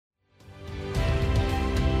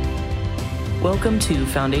Welcome to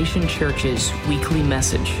Foundation Church's weekly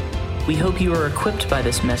message. We hope you are equipped by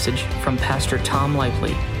this message from Pastor Tom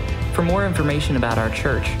Lively. For more information about our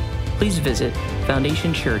church, please visit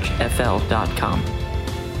foundationchurchfl.com.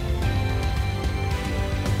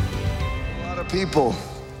 A lot of people,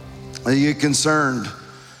 they get concerned,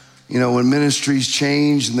 when ministries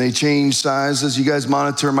change and they change sizes. You guys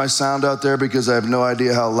monitor my sound out there because I have no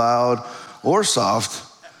idea how loud or soft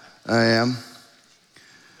I am.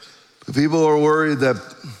 But people are worried that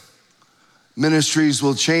ministries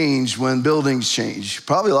will change when buildings change.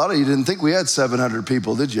 Probably a lot of you didn't think we had 700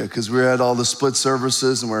 people, did you? Because we had all the split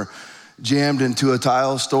services and we're jammed into a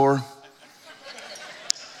tile store.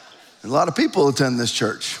 A lot of people attend this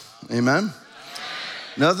church. Amen?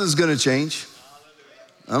 Nothing's gonna change.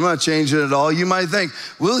 I'm not changing it at all. You might think,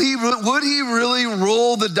 would he really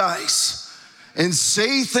roll the dice and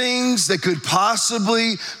say things that could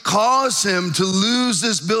possibly cause him to lose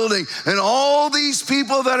this building and all these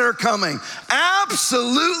people that are coming?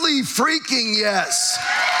 Absolutely freaking yes.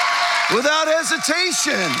 Without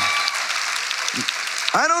hesitation.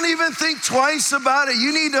 I don't even think twice about it.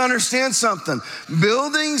 You need to understand something.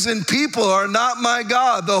 Buildings and people are not my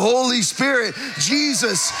God. The Holy Spirit,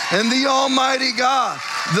 Jesus, and the Almighty God.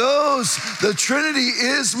 The Trinity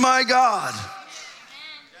is my God.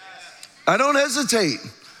 I don't hesitate.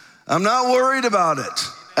 I'm not worried about it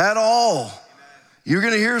at all. You're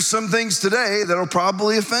gonna hear some things today that'll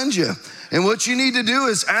probably offend you. And what you need to do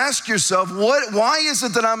is ask yourself, why is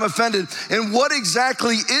it that I'm offended? And what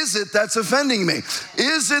exactly is it that's offending me?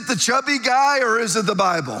 Is it the chubby guy or is it the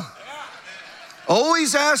Bible?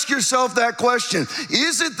 Always ask yourself that question.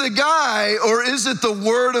 Is it the guy or is it the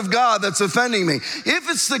Word of God that's offending me? If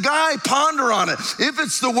it's the guy, ponder on it. If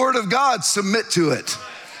it's the Word of God, submit to it.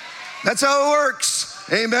 That's how it works.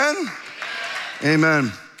 Amen?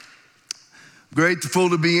 Amen. Grateful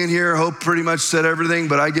to be in here. Hope pretty much said everything,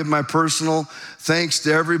 but I give my personal thanks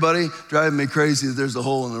to everybody. Driving me crazy that there's a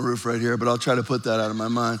hole in the roof right here, but I'll try to put that out of my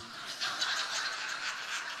mind.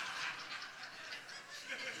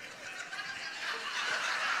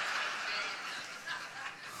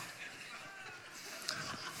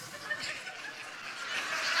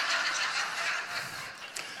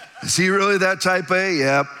 Is he really that type A?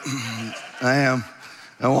 Yep, I am.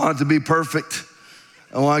 I want it to be perfect.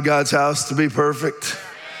 I want God's house to be perfect.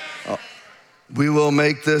 We will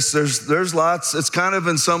make this, there's lots, it's kind of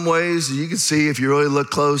in some ways, you can see if you really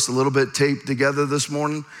look close, a little bit taped together this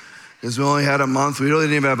morning, because we only had a month. We really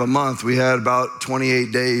didn't even have a month. We had about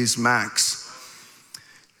 28 days max.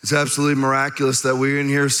 It's absolutely miraculous that we're in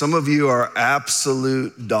here. Some of you are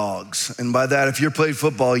absolute dogs. And by that, if you played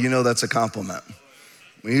football, you know that's a compliment.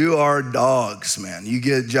 You are dogs, man. You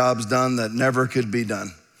get jobs done that never could be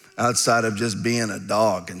done outside of just being a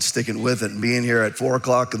dog and sticking with it and being here at 4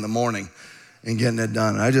 o'clock in the morning and getting it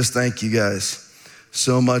done. I just thank you guys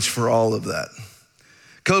so much for all of that.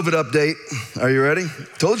 COVID update. Are you ready?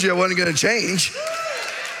 Told you I wasn't going to change.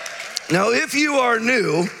 Now, if you are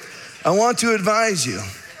new, I want to advise you.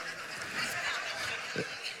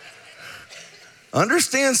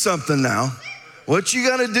 Understand something now. What you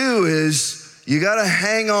got to do is you got to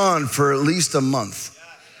hang on for at least a month.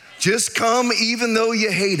 Just come even though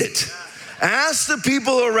you hate it. Ask the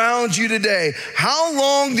people around you today, how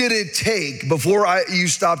long did it take before you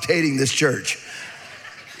stopped hating this church?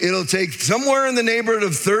 It'll take somewhere in the neighborhood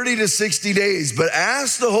of 30 to 60 days, but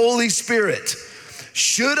ask the Holy Spirit,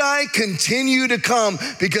 should I continue to come?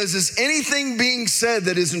 Because is anything being said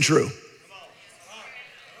that isn't true?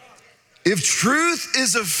 If truth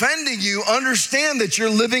is offending you, understand that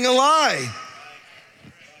you're living a lie.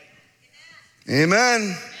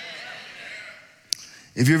 Amen.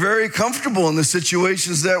 If you're very comfortable in the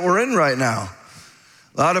situations that we're in right now,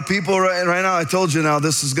 a lot of people right now, I told you now,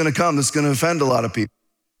 this is gonna come, this is gonna offend a lot of people.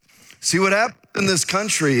 See, what happened in this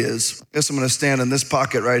country is, I guess I'm gonna stand in this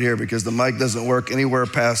pocket right here because the mic doesn't work anywhere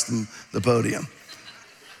past the podium.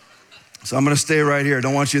 So I'm gonna stay right here.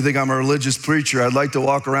 Don't want you to think I'm a religious preacher. I'd like to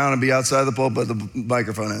walk around and be outside the pulpit, but the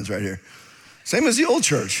microphone ends right here. Same as the old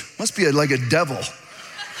church. Must be like a devil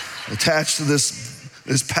attached to this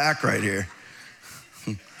pack right here.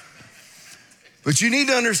 But you need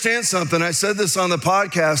to understand something. I said this on the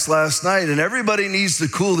podcast last night, and everybody needs to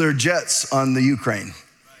cool their jets on the Ukraine.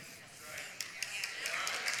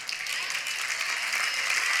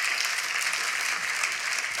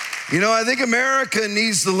 I think America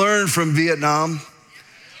needs to learn from Vietnam.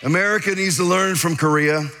 America needs to learn from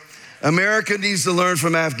Korea. America needs to learn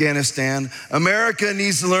from Afghanistan. America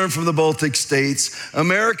needs to learn from the Baltic states.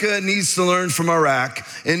 America needs to learn from Iraq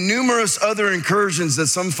and numerous other incursions that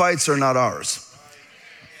some fights are not ours.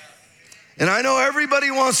 And I know everybody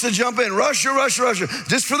wants to jump in. Russia, Russia, Russia.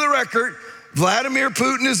 Just for the record, Vladimir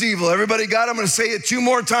Putin is evil. Everybody got it? I'm going to say it 2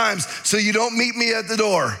 more times so you don't meet me at the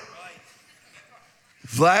door.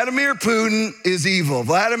 Vladimir Putin is evil.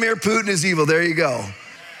 Vladimir Putin is evil. There you go.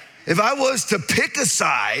 If I was to pick a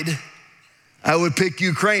side, I would pick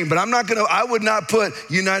Ukraine, but I would not put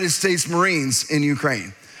United States Marines in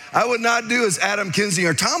Ukraine. I would not do as Adam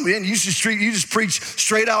Kinzinger. Tom, man, you just preach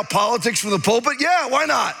straight out politics from the pulpit? Yeah, why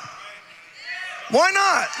not? Why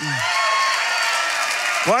not?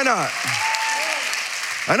 Why not?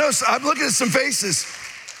 I know, I'm looking at some faces.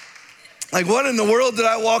 Like, what in the world did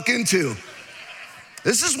I walk into?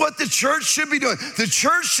 This is what the church should be doing. The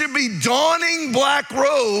church should be donning black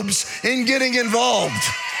robes and getting involved.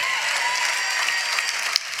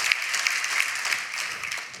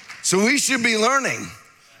 So we should be learning.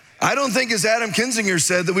 I don't think, as Adam Kinzinger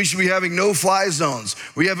said, that we should be having no-fly zones.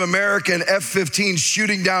 We have American F-15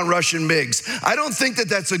 shooting down Russian MiGs. I don't think that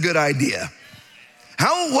that's a good idea.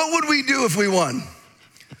 What would we do if we won?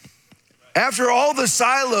 After all the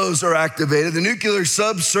silos are activated, the nuclear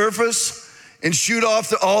subsurface and shoot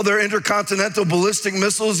off all their intercontinental ballistic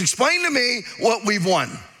missiles, explain to me what we've won.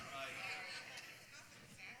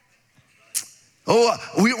 Oh,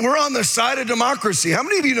 we're on the side of democracy. How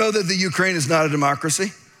many of you know that the Ukraine is not a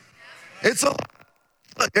democracy?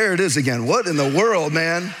 There it is again. What in the world,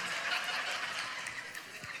 man?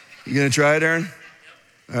 You gonna try it, Aaron?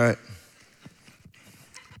 All right.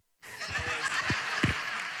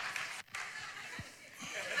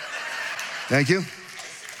 Thank you.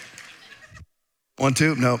 1,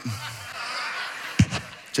 2, no.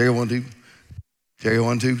 Check it, 1, 2. Check it,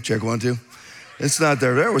 1, 2, check 1, 2. It's not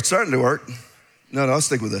there. There, it's starting to work. No, I'll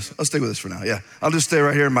stick with this. I'll stick with this for now, yeah. I'll just stay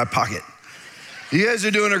right here in my pocket. You guys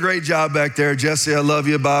are doing a great job back there. Jesse, I love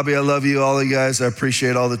you. Bobby, I love you. All you guys, I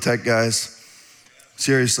appreciate all the tech guys.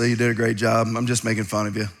 Seriously, you did a great job. I'm just making fun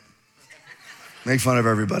of you. Make fun of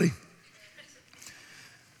everybody.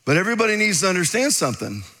 But everybody needs to understand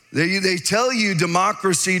something. They tell you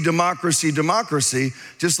democracy, democracy, democracy,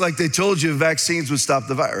 just like they told you vaccines would stop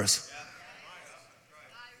the virus.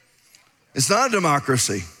 It's not a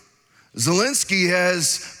democracy. Zelensky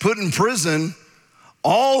has put in prison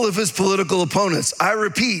all of his political opponents. I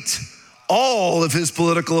repeat, all of his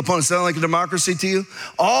political opponents. Sound like a democracy to you?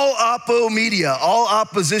 All oppo media, all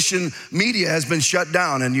opposition media has been shut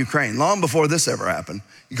down in Ukraine long before this ever happened.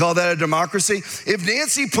 You call that a democracy? If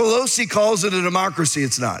Nancy Pelosi calls it a democracy,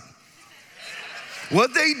 it's not.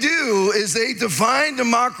 What they do is they define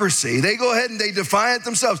democracy. They go ahead and they define it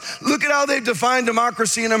themselves. Look at how they've defined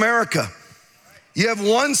democracy in America. You have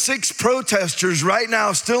 1/6 protesters right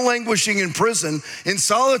now still languishing in prison in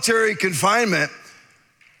solitary confinement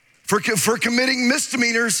for committing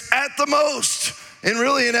misdemeanors at the most, and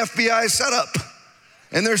really an FBI setup.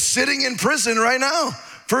 And they're sitting in prison right now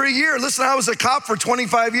for a year. Listen, I was a cop for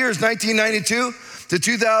 25 years, 1992 to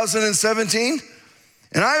 2017.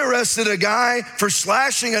 And I arrested a guy for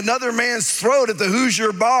slashing another man's throat at the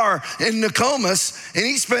Hoosier Bar in Nokomis, and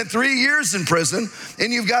he spent 3 years in prison.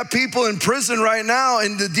 And you've got people in prison right now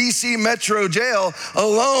in the DC Metro Jail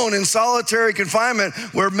alone in solitary confinement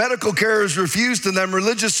where medical care is refused to them,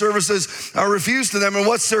 religious services are refused to them, and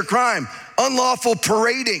what's their crime? Unlawful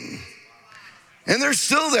parading. And they're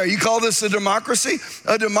still there. You call this a democracy?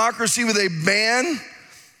 A democracy where they ban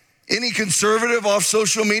any conservative off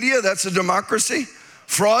social media? That's a democracy.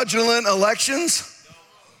 Fraudulent elections,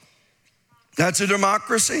 that's a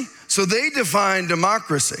democracy. So they define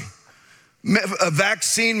democracy.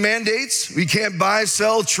 Vaccine mandates, we can't buy,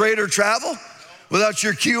 sell, trade, or travel without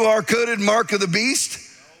your QR coded mark of the beast.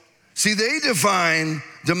 See, they define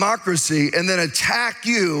democracy and then attack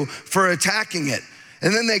you for attacking it.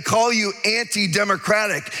 And then they call you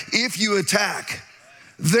anti-democratic if you attack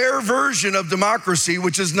their version of democracy,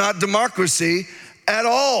 which is not democracy at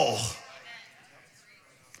all.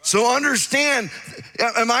 So understand,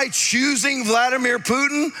 am I choosing Vladimir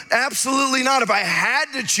Putin? Absolutely not. If I had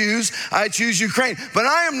to choose, I'd choose Ukraine. But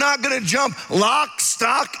I am not gonna jump lock,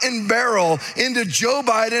 stock, and barrel into Joe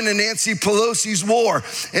Biden and Nancy Pelosi's war.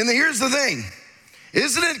 And here's the thing.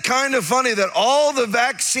 Isn't it kind of funny that all the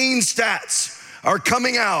vaccine stats are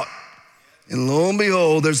coming out, and lo and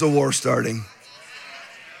behold, there's a war starting?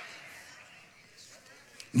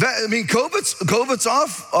 COVID's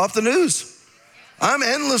off the news. I'm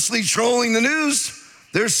endlessly trolling the news.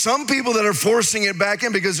 There's some people that are forcing it back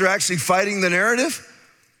in because they're actually fighting the narrative.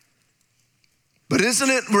 But isn't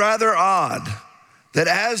it rather odd that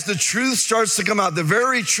as the truth starts to come out, the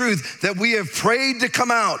very truth that we have prayed to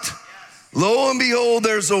come out, lo and behold,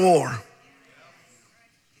 there's a war.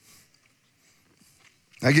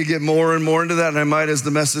 I could get more and more into that, and I might as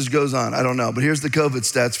the message goes on. I don't know, but here's the COVID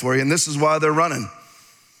stats for you, and this is why they're running.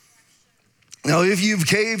 Now, if you've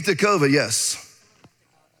caved to COVID, yes.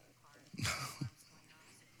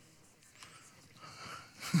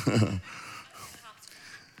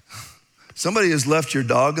 Somebody has left your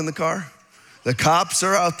dog in the car. The cops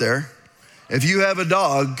are out there. If you have a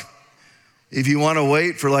dog, if you want to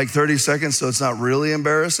wait for like 30 seconds so it's not really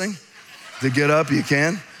embarrassing to get up, you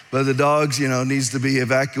can. But the dogs, needs to be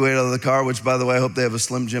evacuated out of the car, which, by the way, I hope they have a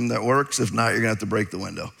Slim Jim that works. If not, you're going to have to break the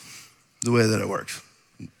window, the way that it works.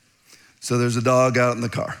 So there's a dog out in the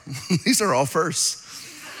car. These are all firsts.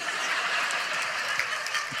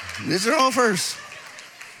 These are all firsts.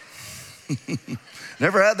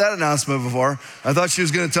 Never had that announcement before. I thought she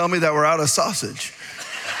was going to tell me that we're out of sausage.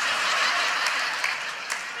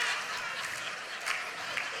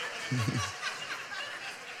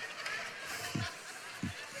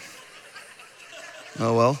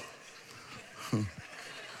 Oh, well.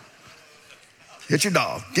 Get your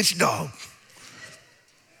dog.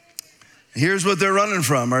 Here's what they're running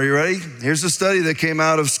from. Are you ready? Here's a study that came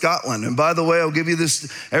out of Scotland. And by the way, I'll give you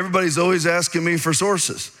this. Everybody's always asking me for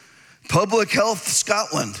sources. Public Health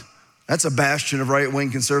Scotland. That's a bastion of right-wing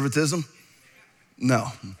conservatism. No.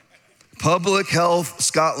 Public Health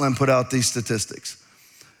Scotland put out these statistics.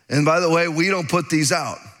 And by the way, we don't put these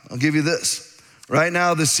out. I'll give you this. Right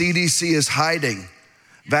now, the CDC is hiding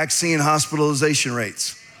vaccine hospitalization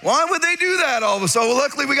rates. Why would they do that all of a sudden? Well,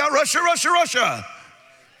 luckily we got Russia.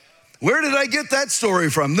 Where did I get that story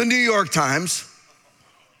from? The New York Times.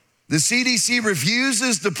 The CDC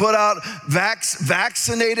refuses to put out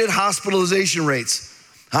vaccinated hospitalization rates.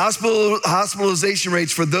 Hospitalization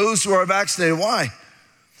rates for those who are vaccinated. Why?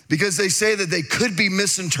 Because they say that they could be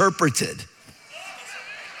misinterpreted.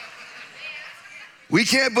 We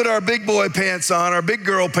can't put our big boy pants on, our big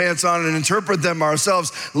girl pants on, and interpret them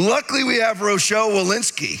ourselves. Luckily, we have Rochelle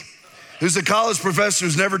Walensky, who's a college professor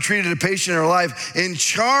who's never treated a patient in her life, in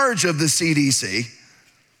charge of the CDC,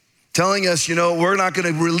 telling us, we're not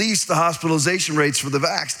going to release the hospitalization rates for the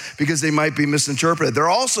vaxxed because they might be misinterpreted. They're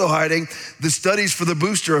also hiding the studies for the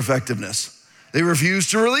booster effectiveness. They refuse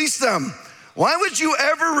to release them. Why would you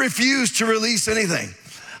ever refuse to release anything?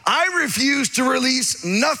 I refuse to release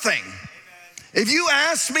nothing. If you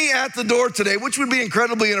asked me at the door today, which would be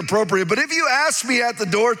incredibly inappropriate, but if you asked me at the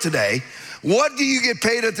door today, what do you get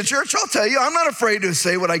paid at the church? I'll tell you, I'm not afraid to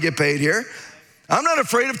say what I get paid here. I'm not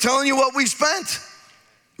afraid of telling you what we spent.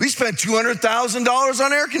 We spent $200,000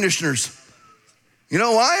 on air conditioners. You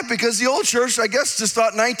know why? Because the old church, I guess, just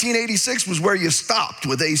thought 1986 was where you stopped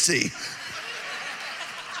with AC.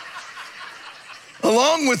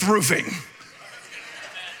 Along with roofing.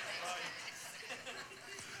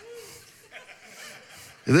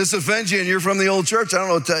 If this offends you and you're from the old church, I don't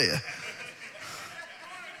know what to tell you.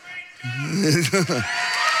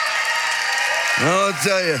 I'll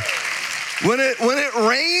tell you. When it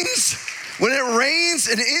rains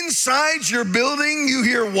and inside your building you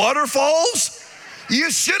hear waterfalls,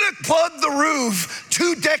 you should have plugged the roof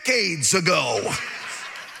 2 decades ago.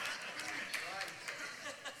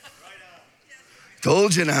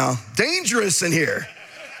 Told you now. Dangerous in here.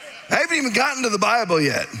 I haven't even gotten to the Bible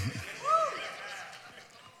yet.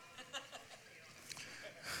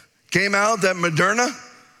 Came out that Moderna,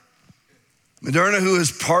 who is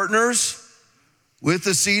partners with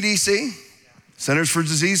the CDC, Centers for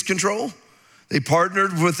Disease Control, they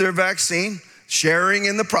partnered with their vaccine, sharing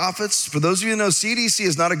in the profits. For those of you who know, CDC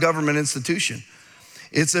is not a government institution.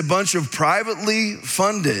 It's a bunch of privately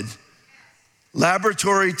funded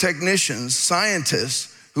laboratory technicians,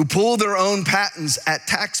 scientists, who pull their own patents at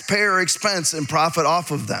taxpayer expense and profit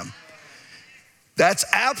off of them. That's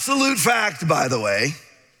absolute fact, by the way.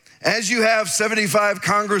 As you have 75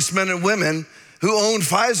 congressmen and women who own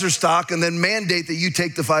Pfizer stock and then mandate that you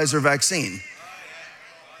take the Pfizer vaccine.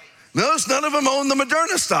 Notice none of them own the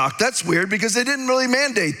Moderna stock. That's weird because they didn't really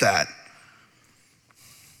mandate that.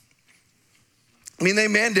 I mean, they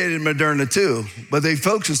mandated Moderna too, but they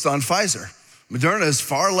focused on Pfizer. Moderna is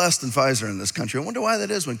far less than Pfizer in this country. I wonder why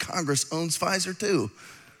that is when Congress owns Pfizer too.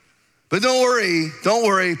 But don't worry,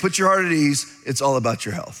 put your heart at ease. It's all about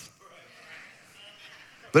your health.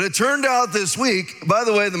 But it turned out this week, by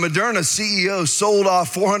the way, the Moderna CEO sold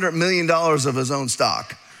off $400 million of his own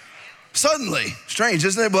stock. Suddenly, strange,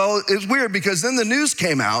 isn't it? Well, it's weird because then the news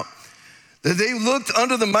came out that they looked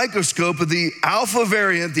under the microscope of the Alpha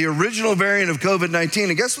variant, the original variant of COVID-19,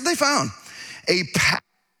 and guess what they found? A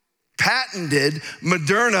patented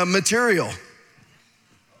Moderna material.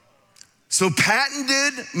 So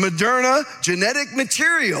patented Moderna genetic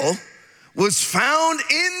material was found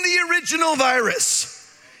in the original virus.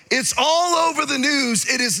 It's all over the news.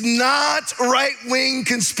 It is not right-wing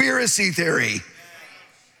conspiracy theory.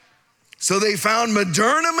 So they found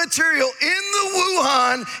Moderna material in the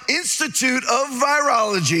Wuhan Institute of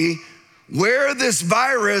Virology where this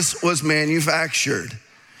virus was manufactured.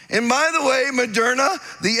 And by the way, Moderna,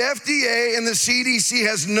 the FDA, and the CDC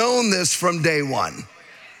has known this from day one.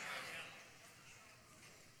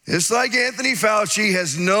 It's like Anthony Fauci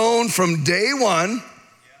has known from day one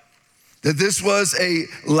that this was a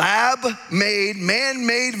lab-made,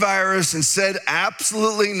 man-made virus and said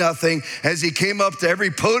absolutely nothing as he came up to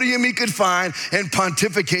every podium he could find and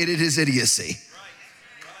pontificated his idiocy.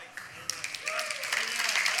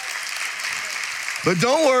 But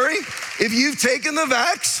don't worry, if you've taken the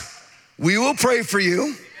vax, we will pray for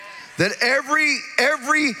you that every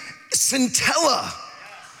scintilla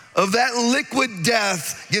of that liquid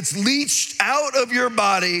death gets leached out of your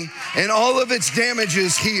body and all of its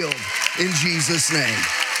damages healed in Jesus' name.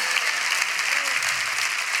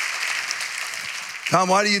 Tom,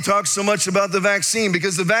 why do you talk so much about the vaccine?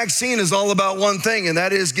 Because the vaccine is all about one thing, and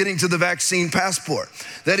that is getting to the vaccine passport.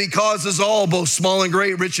 That he causes all, both small and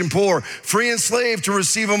great, rich and poor, free and slave, to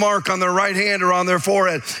receive a mark on their right hand or on their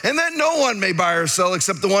forehead, and that no one may buy or sell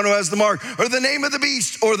except the one who has the mark or the name of the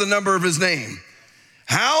beast or the number of his name.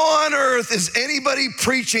 How on earth is anybody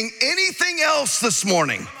preaching anything else this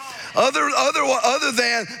morning other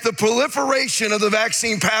than the proliferation of the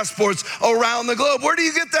vaccine passports around the globe? Where do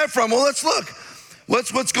you get that from? Well, let's look.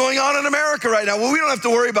 What's going on in America right now? Well, we don't have to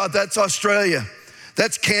worry about that. That's Australia.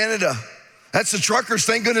 That's Canada. That's the truckers.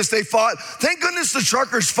 Thank goodness they fought. Thank goodness the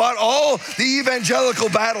truckers fought all the evangelical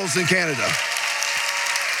battles in Canada.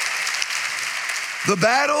 The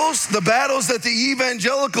battles that the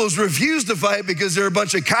evangelicals refused to fight because they're a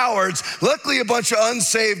bunch of cowards. Luckily, a bunch of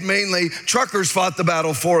unsaved, mainly truckers, fought the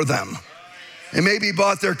battle for them. And maybe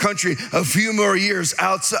bought their country a few more years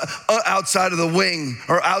outside of the wing,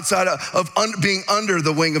 or outside of being under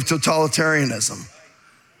the wing of totalitarianism.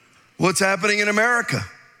 What's happening in America?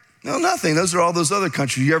 No, nothing. Those are all those other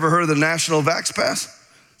countries. You ever heard of the National Vax Pass?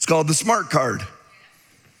 It's called the Smart Card.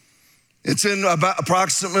 It's in about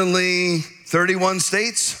approximately 31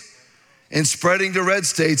 states and spreading to red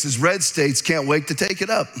states as red states can't wait to take it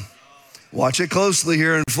up. Watch it closely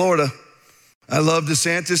here in Florida. I love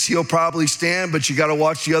DeSantis. He'll probably stand, but you got to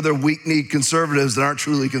watch the other weak-kneed conservatives that aren't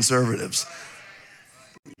truly conservatives.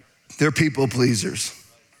 They're people pleasers.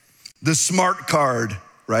 The Smart Card,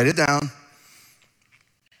 write it down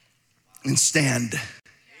and stand.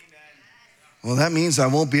 Well, that means I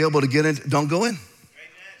won't be able to get in. Don't go in.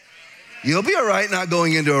 You'll be all right not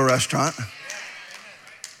going into a restaurant.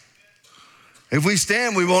 If we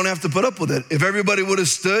stand, we won't have to put up with it. If everybody would have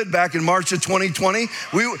stood back in March of 2020,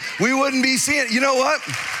 we wouldn't be seeing it. You know what?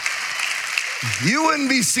 You wouldn't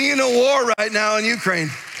be seeing a war right now in Ukraine.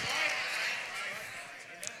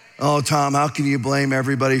 Oh, Tom, how can you blame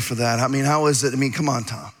everybody for that? I mean, how is it? I mean, come on,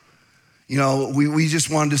 Tom. You know, we just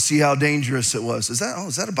wanted to see how dangerous it was. Is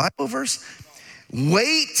that a Bible verse?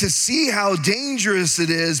 Wait to see how dangerous it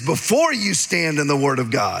is before you stand in the Word of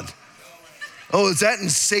God. Oh, is that in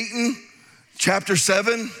Satan? Chapter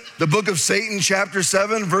 7, the book of Satan, chapter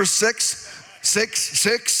 7, verse 6.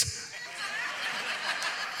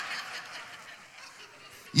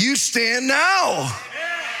 You stand now.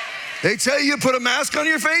 They tell you put a mask on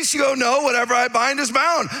your face. You go, no, whatever I bind is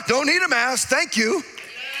bound. Don't need a mask, thank you.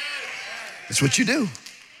 That's what you do,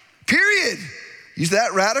 period. You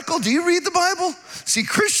that radical? Do you read the Bible? See,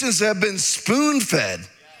 Christians have been spoon-fed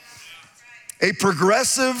a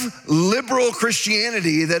progressive, liberal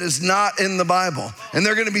Christianity that is not in the Bible. And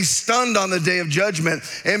they're gonna be stunned on the day of judgment.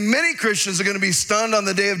 And many Christians are gonna be stunned on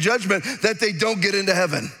the day of judgment that they don't get into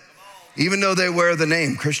heaven, even though they wear the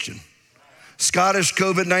name Christian. Scottish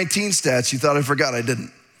COVID-19 stats, you thought I forgot, I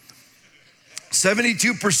didn't.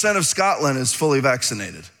 72% of Scotland is fully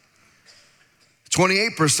vaccinated.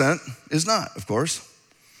 28% is not, of course.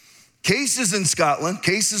 Cases in Scotland,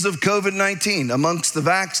 cases of COVID-19 amongst the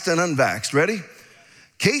vaxxed and unvaxxed. Ready?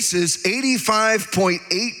 Cases,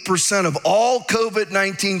 85.8% of all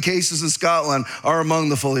COVID-19 cases in Scotland are among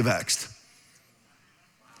the fully vaxxed.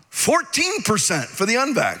 14% for the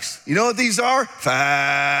unvaxxed. You know what these are?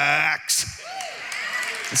 Facts.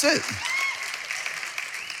 That's it.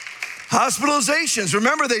 Hospitalizations.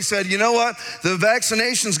 Remember, they said, you know what? The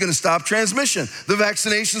vaccination is going to stop transmission. The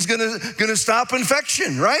vaccination is going to stop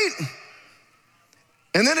infection, right?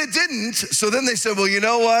 And then it didn't. So then they said, well, you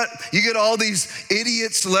know what? You get all these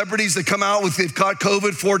idiot celebrities that come out with they've caught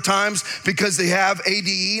COVID 4 times because they have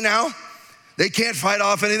ADE now. They can't fight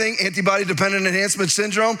off anything, antibody-dependent enhancement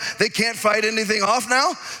syndrome. They can't fight anything off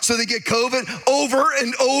now, so they get COVID over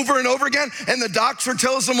and over and over again, and the doctor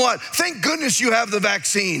tells them what? Thank goodness you have the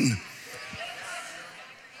vaccine.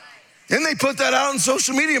 And they put that out on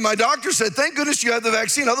social media. My doctor said, thank goodness you have the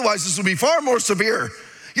vaccine, otherwise this would be far more severe.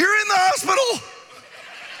 You're in the hospital.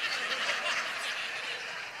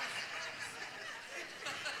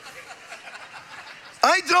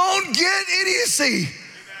 I don't get idiocy.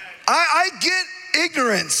 I get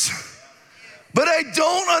ignorance, but I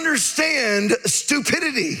don't understand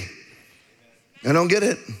stupidity. I don't get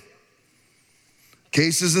it.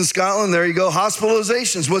 Cases in Scotland, there you go.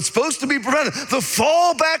 Hospitalizations, what's supposed to be prevented. The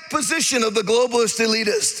fallback position of the globalist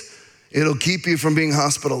elitist. It'll keep you from being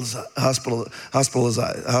hospitalized,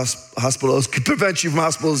 prevent you from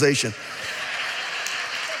hospitalization.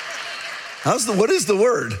 What is the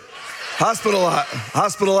word?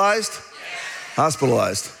 Hospitalized?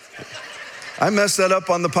 Hospitalized. I messed that up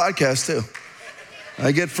on the podcast too.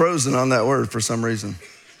 I get frozen on that word for some reason.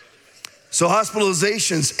 So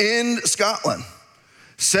hospitalizations in Scotland,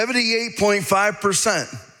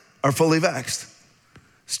 78.5% are fully vaxxed.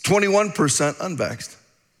 It's 21% unvaxxed.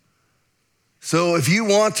 So if you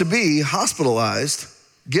want to be hospitalized,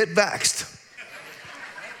 get vaxxed.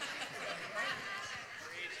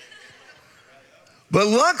 But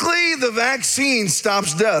luckily, the vaccine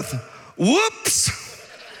stops death. Whoops!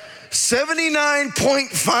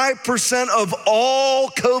 79.5% of all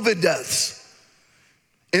COVID deaths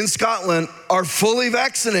in Scotland are fully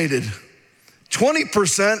vaccinated,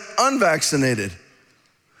 20% unvaccinated.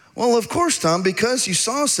 Well, of course, Tom, because you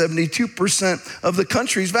saw 72% of the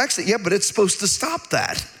country's vaccinated. Yeah, but it's supposed to stop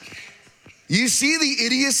that. You see the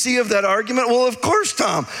idiocy of that argument? Well, of course,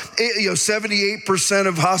 Tom. 78%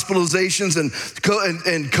 of hospitalizations and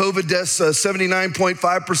COVID deaths,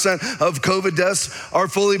 79.5% of COVID deaths are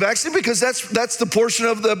fully vaccinated because that's the portion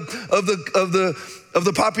of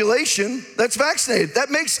the population that's vaccinated.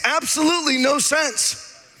 That makes absolutely no sense.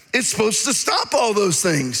 It's supposed to stop all those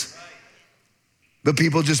things. But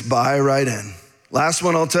people just buy right in. Last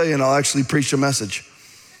one I'll tell you, and I'll actually preach a message.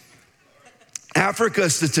 Africa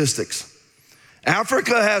statistics.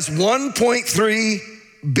 Africa has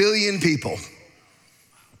 1.3 billion people.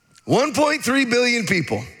 1.3 billion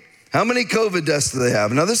people. How many COVID deaths do they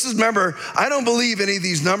have? Now remember, I don't believe any of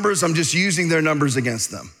these numbers. I'm just using their numbers against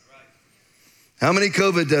them. How many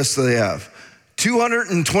COVID deaths do they have?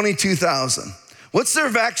 222,000. What's their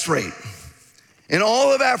vax rate? In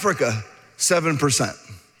all of Africa, 7%.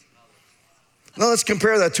 Now let's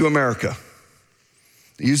compare that to America.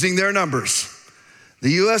 Using their numbers. The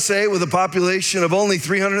USA, with a population of only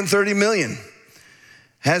 330 million,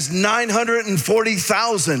 has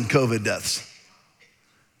 940,000 COVID deaths.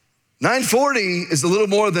 940 is a little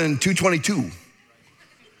more than 222.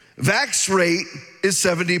 Vax rate is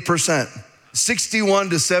 70%, 61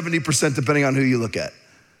 to 70% depending on who you look at.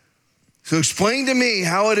 So explain to me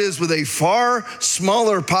how it is with a far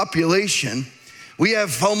smaller population, we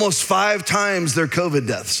have almost 5 times their COVID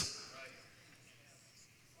deaths.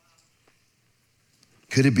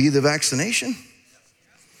 Could it be the vaccination?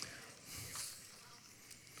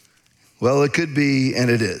 Well, it could be,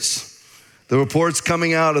 and it is. The reports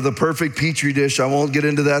coming out of the perfect petri dish, I won't get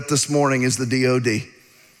into that this morning, is the DOD.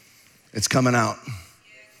 It's coming out.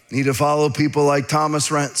 Need to follow people like Thomas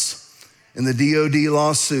Rentz in the DOD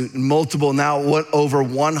lawsuit, and multiple, now over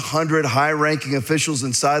 100 high-ranking officials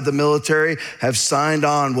inside the military have signed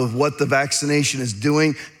on with what the vaccination is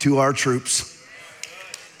doing to our troops.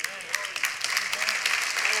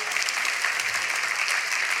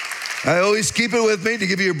 I always keep it with me to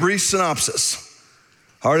give you a brief synopsis.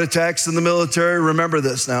 Heart attacks in the military, remember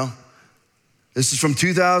this now. This is from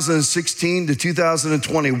 2016 to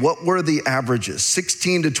 2020. What were the averages?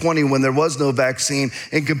 16 to 20 when there was no vaccine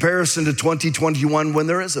in comparison to 2021 when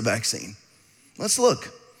there is a vaccine. Let's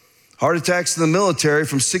look. Heart attacks in the military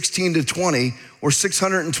from 16 to 20 were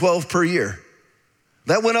 612 per year.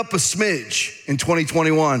 That went up a smidge in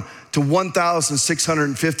 2021 to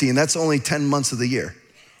 1,650, and that's only 10 months of the year.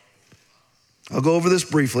 I'll go over this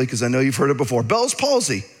briefly because I know you've heard it before. Bell's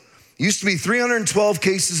palsy used to be 312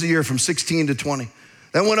 cases a year from 16 to 20.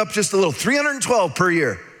 That went up just a little, 312 per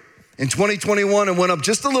year. In 2021, it went up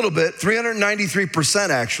just a little bit,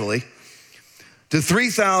 393% actually, to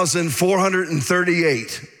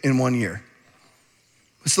 3,438 in 1 year.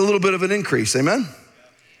 It's a little bit of an increase, amen?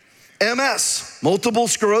 MS, multiple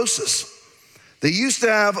sclerosis. They used to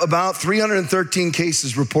have about 313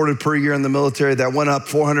 cases reported per year in the military. That went up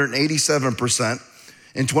 487%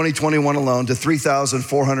 in 2021 alone to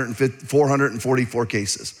 3,444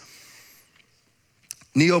 cases.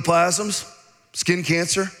 Neoplasms, skin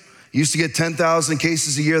cancer, You used to get 10,000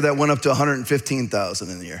 cases a year. That went up to 115,000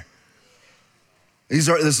 in a year.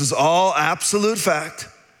 This is all absolute fact,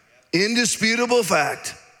 indisputable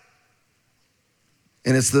fact,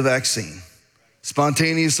 and it's the vaccine.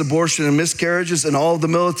 Spontaneous abortion and miscarriages in all of the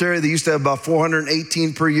military, they used to have about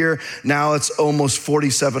 418 per year. Now it's almost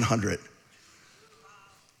 4,700.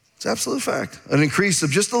 It's absolute fact. An increase of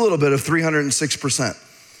just a little bit of 306%.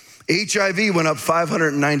 HIV went up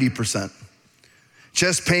 590%.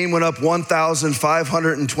 Chest pain went up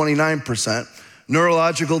 1,529%.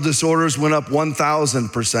 Neurological disorders went up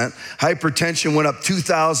 1,000%. Hypertension went up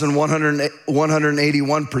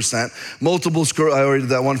 2,181%. Multiple sclerosis, I already did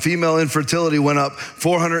that one. Female infertility went up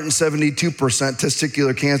 472%.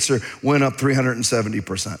 Testicular cancer went up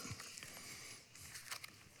 370%.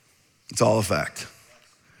 It's all a fact.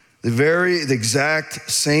 The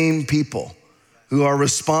exact same people who are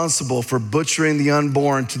responsible for butchering the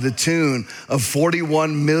unborn to the tune of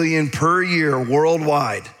 41 million per year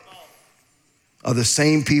worldwide are the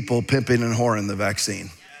same people pimping and whoring the vaccine.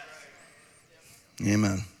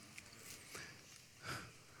 Amen.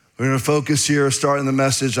 We're going to focus here, starting the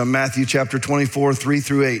message, on Matthew chapter 24,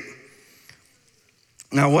 3-8.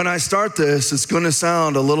 Now, when I start this, it's going to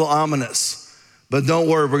sound a little ominous, but don't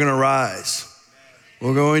worry, we're going to rise.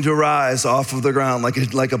 We're going to rise off of the ground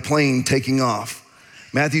like a plane taking off.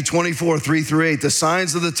 Matthew 24, 3-8, the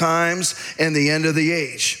signs of the times and the end of the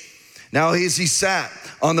age. Now, as he sat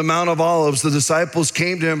on the Mount of Olives, the disciples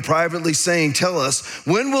came to him privately saying, "Tell us,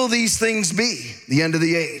 when will these things be, the end of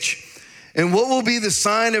the age? And what will be the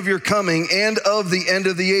sign of your coming and of the end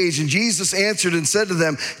of the age?" And Jesus answered and said to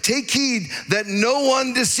them, "Take heed that no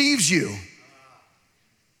one deceives you."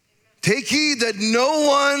 Take heed that no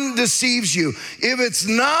one deceives you. If it's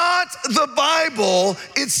not the Bible,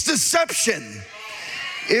 it's deception.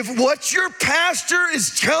 If what your pastor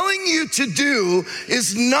is telling you to do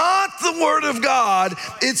is not the word of God,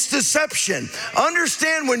 it's deception.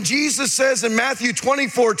 Understand when Jesus says in Matthew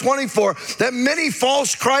 24 that many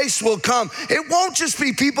false Christs will come, it won't just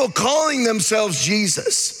be people calling themselves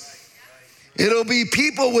Jesus. It'll be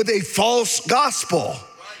people with a false gospel.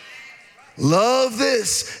 Love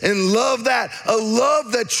this and love that. A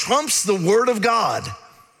love that trumps the word of God.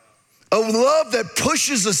 A love that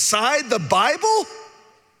pushes aside the Bible.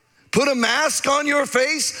 Put a mask on your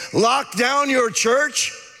face, lock down your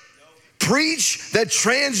church, preach that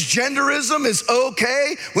transgenderism is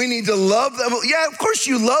okay. We need to love them. Yeah, of course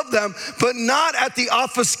you love them, but not at the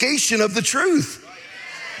obfuscation of the truth.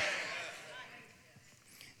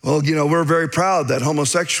 Well, we're very proud that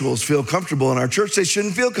homosexuals feel comfortable in our church. They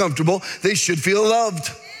shouldn't feel comfortable. They should feel loved.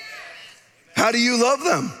 How do you love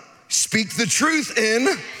them? Speak the truth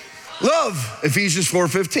in love. Ephesians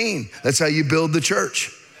 4:15. That's how you build the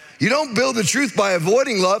church. You don't build the truth by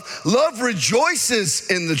avoiding love. Love rejoices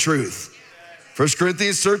in the truth. 1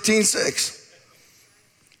 Corinthians 13:6.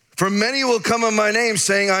 For many will come in my name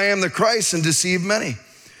saying, "I am the Christ," and deceive many.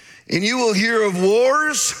 And you will hear of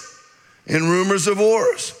wars and rumors of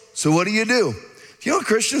wars. So what do? You know what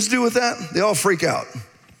Christians do with that? They all freak out.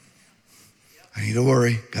 I need to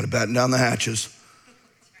worry. Got to batten down the hatches.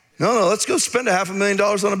 No, let's go spend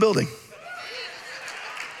 $500,000 on a building.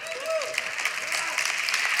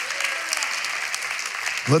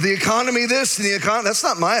 But the economy this and the economy, that's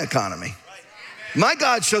not my economy. My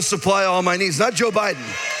God shall supply all my needs, not Joe Biden.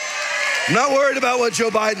 I'm not worried about what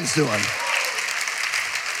Joe Biden's doing.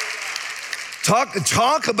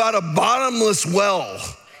 Talk about a bottomless well.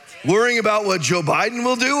 Worrying about what Joe Biden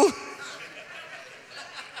will do?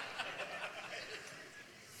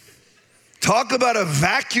 Talk about a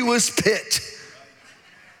vacuous pit.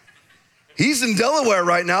 He's in Delaware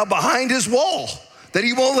right now behind his wall that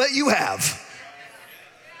he won't let you have.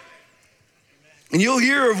 And you'll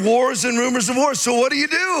hear of wars and rumors of wars. So what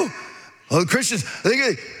do? Well, the Christians,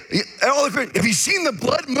 have you seen the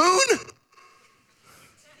blood moon?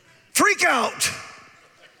 Freak out.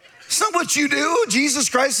 It's not what you do. Jesus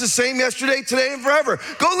Christ is the same yesterday, today, and forever.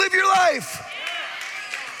 Go live your life.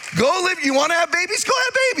 Go live. You want to have babies? Go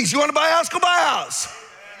have babies. You want to buy a house? Go buy a house.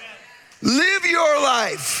 Live your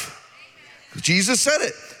life. Jesus said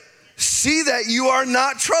it. See that you are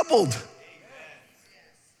not troubled.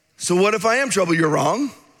 So what if I am troubled? You're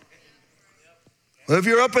wrong. Well, if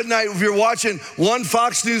you're up at night, if you're watching one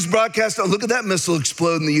Fox News broadcast, look at that missile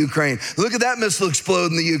explode in the Ukraine. Look at that missile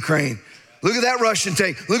explode in the Ukraine. Look at that Russian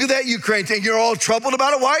tank. Look at that Ukraine tank. You're all troubled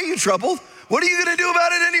about it. Why are you troubled? What are you going to do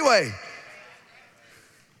about it anyway?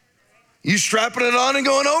 You strapping it on and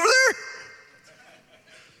going over there?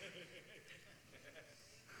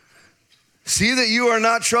 See that you are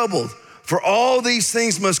not troubled, for all these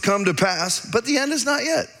things must come to pass, but the end is not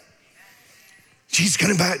yet. Jesus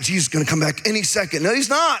is gonna come back any second. No, he's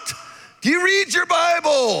not. Do you read your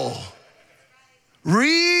Bible?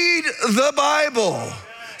 Read the Bible.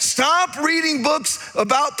 Stop reading books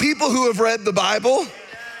about people who have read the Bible.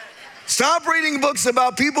 Stop reading books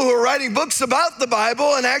about people who are writing books about the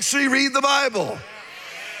Bible and actually read the Bible.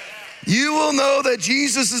 You will know that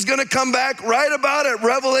Jesus is gonna come back right about at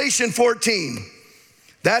Revelation 14.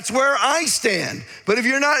 That's where I stand. But if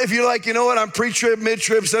you're like, you know what, I'm pre-trib,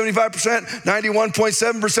 mid-trib, 75%,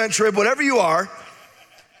 91.7% trib, whatever you are,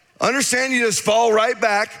 understand you just fall right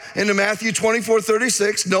back into Matthew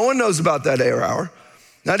 24:36. No one knows about that day or hour.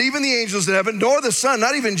 Not even the angels in heaven, nor the Son,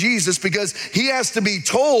 not even Jesus, because he has to be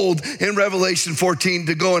told in Revelation 14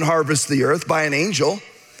 to go and harvest the earth by an angel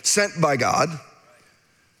sent by God.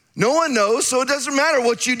 No one knows, so it doesn't matter.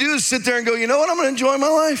 What you do is sit there and go, you know what, I'm gonna enjoy my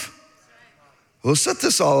life. We'll set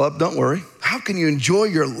this all up, don't worry. How can you enjoy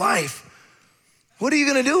your life? What are you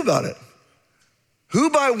gonna do about it? Who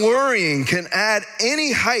by worrying can add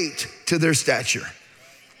any height to their stature?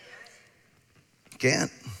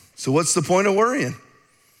 Can't. So what's the point of worrying?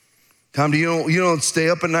 Tom, you don't stay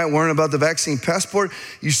up at night worrying about the vaccine passport?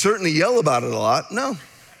 You certainly yell about it a lot. No.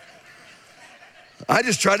 I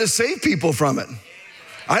just try to save people from it.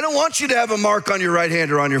 I don't want you to have a mark on your right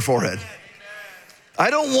hand or on your forehead. I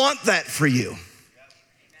don't want that for you.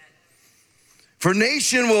 For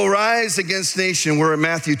nation will rise against nation, we're in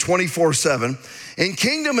Matthew 24:7, and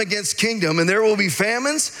kingdom against kingdom, and there will be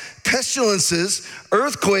famines, pestilences,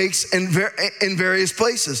 earthquakes in various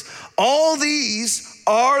places. All these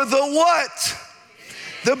are the what?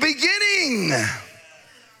 The beginning.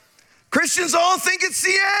 Christians all think it's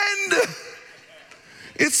the end.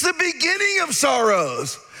 It's the beginning of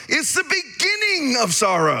sorrows. It's the beginning of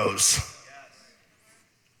sorrows.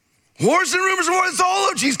 Wars and rumors of wars, it's all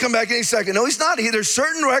of Jesus come back any second. No, he's not. There's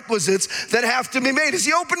certain requisites that have to be made. Has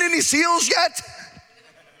he opened any seals yet?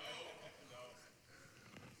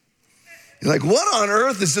 You're like, what on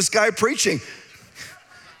earth is this guy preaching?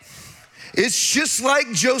 It's just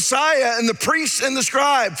like Josiah and the priest and the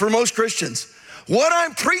scribe for most Christians. What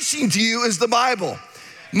I'm preaching to you is the Bible.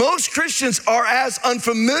 Most Christians are as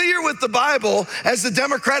unfamiliar with the Bible as the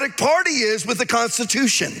Democratic Party is with the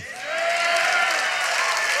Constitution.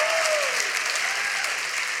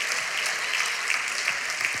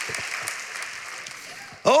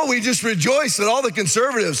 Oh, we just rejoice that all the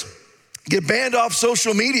conservatives get banned off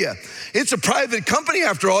social media. It's a private company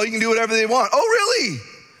after all. You can do whatever they want. Oh, really?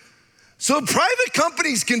 So private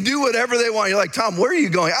companies can do whatever they want. You're like, Tom, where are you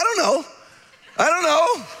going? I don't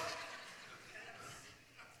know.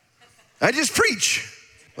 I just preach.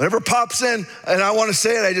 Whatever pops in and I want to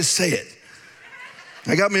say it, I just say it.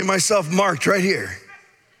 I got myself marked right here.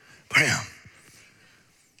 Bam.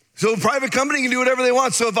 So a private company can do whatever they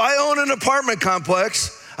want. So if I own an apartment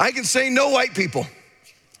complex, I can say no white people.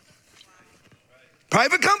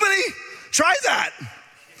 Private company, try that.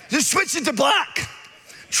 Just switch it to black.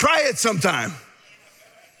 Try it sometime.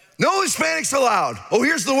 No Hispanics allowed. Oh,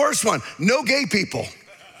 here's the worst one. No gay people.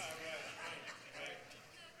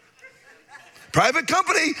 Private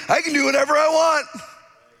company, I can do whatever I want.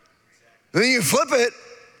 And then you flip it.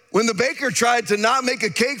 When the baker tried to not make a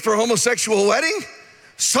cake for a homosexual wedding,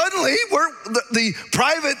 suddenly the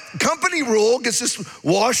private company rule gets just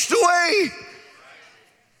washed away.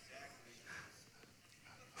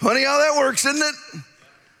 Funny how that works, isn't it?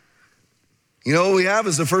 You know what we have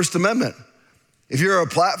is the First Amendment. If you're a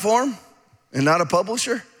platform and not a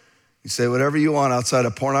publisher, you say whatever you want outside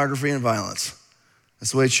of pornography and violence.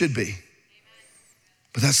 That's the way it should be.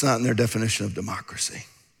 But that's not in their definition of democracy.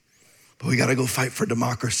 But we gotta go fight for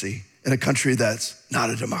democracy in a country that's not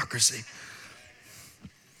a democracy.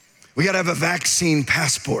 We gotta have a vaccine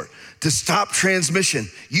passport to stop transmission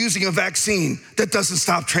using a vaccine that doesn't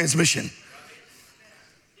stop transmission.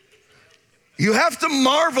 You have to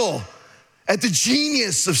marvel at the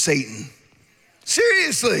genius of Satan.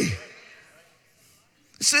 Seriously.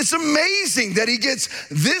 It's amazing that he gets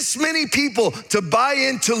this many people to buy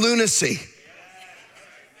into lunacy.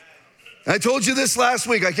 I told you this last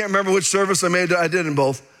week. I can't remember which service I did in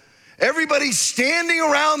both. Everybody's standing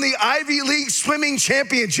around the Ivy League swimming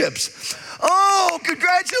championships. Oh,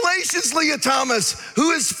 congratulations, Leah Thomas,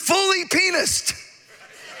 who is fully penised.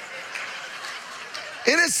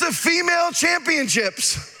 And it's the female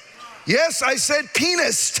championships. Yes, I said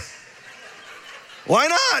penised. Why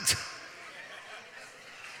not?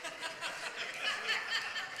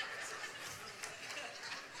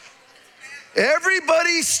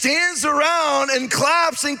 Everybody stands around and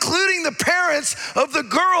claps, including the parents of the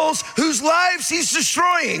girls whose lives he's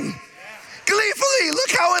destroying. Gleefully,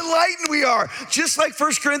 look how enlightened we are. Just like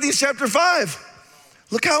 1 Corinthians chapter 5.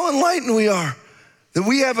 Look how enlightened we are. That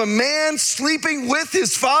we have a man sleeping with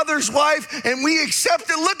his father's wife and we accept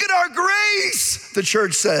it. Look at our grace, the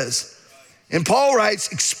church says. And Paul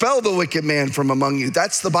writes, expel the wicked man from among you.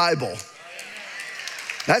 That's the Bible.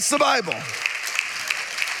 That's the Bible.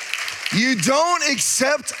 You don't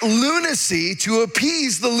accept lunacy to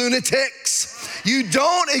appease the lunatics. You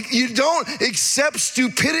don't accept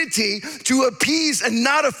stupidity to appease and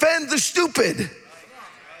not offend the stupid.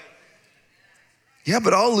 Yeah,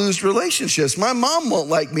 but I'll lose relationships. My mom won't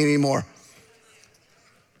like me anymore.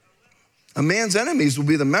 A man's enemies will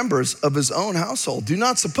be the members of his own household. Do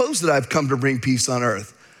not suppose that I've come to bring peace on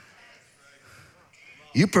earth.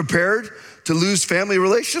 You prepared to lose family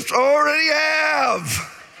relationships? Already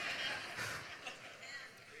have.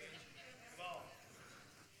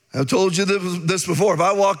 I've told you this before. If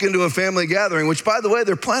I walk into a family gathering, which by the way,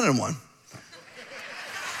 they're planning one.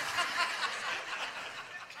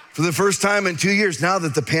 For the first time in 2 years, now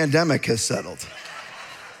that the pandemic has settled.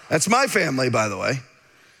 That's my family, by the way.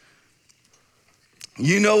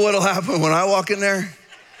 You know what'll happen when I walk in there?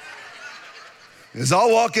 Is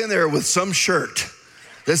I'll walk in there with some shirt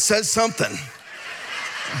that says something.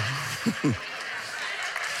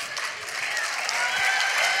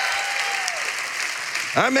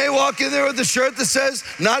 I may walk in there with a shirt that says,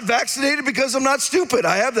 not vaccinated because I'm not stupid.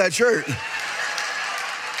 I have that shirt.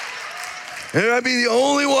 And I'd be the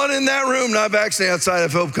only one in that room not vaccinated outside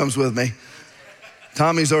if Hope comes with me.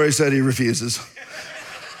 Tommy's already said he refuses.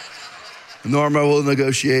 Norma will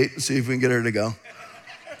negotiate and see if we can get her to go.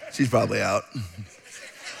 She's probably out.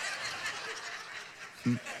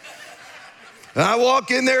 And I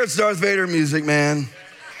walk in there, it's Darth Vader music, man.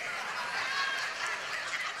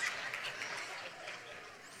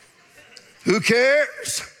 Who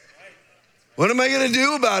cares? What am I gonna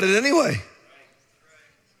do about it anyway?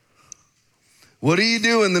 What do you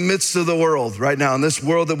do in the midst of the world right now? In this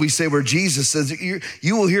world that we say where Jesus says,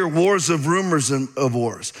 you will hear wars of rumors of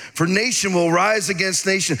wars. For nation will rise against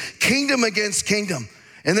nation, kingdom against kingdom.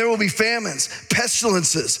 And there will be famines,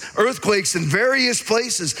 pestilences, earthquakes in various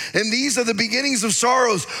places. And these are the beginnings of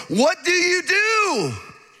sorrows. What do you do?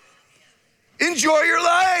 Enjoy your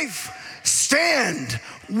life. Stand,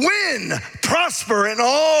 win, prosper in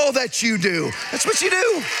all that you do. That's what you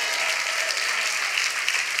do.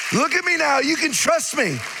 Look at me now. You can trust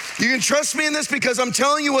me. You can trust me in this because I'm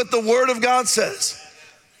telling you what the Word of God says.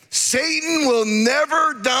 Satan will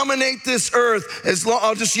never dominate this earth as long,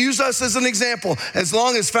 I'll just use us as an example, as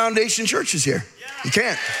long as Foundation Church is here. You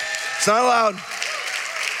can't. It's not allowed.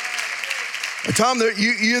 Tom,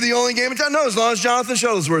 you're the only game in town? No, as long as Jonathan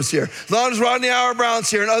Shuttlesworth's here. As long as Rodney Howard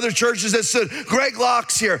Brown's here and other churches that stood. Greg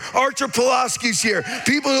Locke's here. Archer Pulaski's here.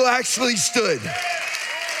 People who actually stood.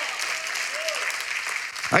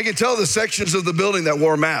 I can tell the sections of the building that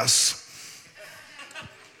wore masks.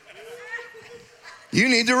 You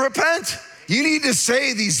need to repent. You need to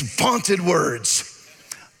say these vaunted words.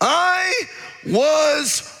 I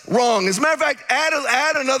was wrong. As a matter of fact,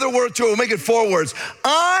 add another word to it. We'll make it 4 words.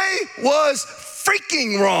 I was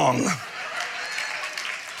freaking wrong.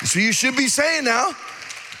 So you should be saying now,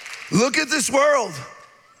 look at this world.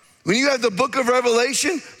 When you have the book of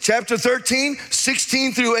Revelation, chapter 13,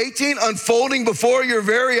 16 through 18, unfolding before your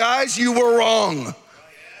very eyes, you were wrong.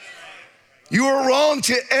 You were wrong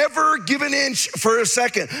to ever give an inch for a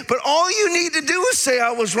second. But all you need to do is say,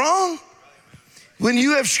 I was wrong. When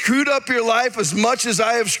you have screwed up your life as much as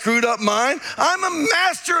I have screwed up mine, I'm a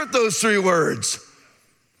master at those 3 words.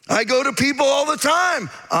 I go to people all the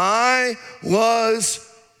time. I was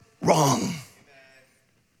wrong.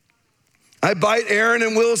 I bite Aaron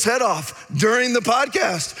and Will's head off during the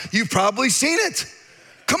podcast. You've probably seen it.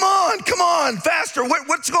 Come on, faster.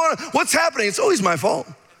 What's going on? What's happening? It's always my fault.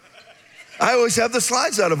 I always have the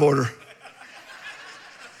slides out of order.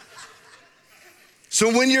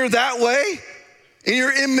 So when you're that way and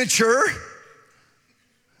you're immature,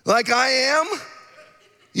 like I am,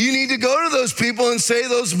 you need to go to those people and say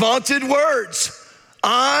those vaunted words.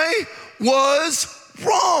 I was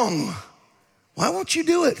wrong. Why won't you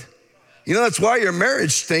do it? You know, that's why your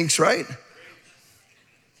marriage stinks, right?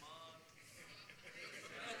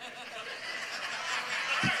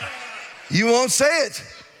 You won't say it.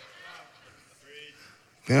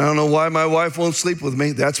 And I don't know why my wife won't sleep with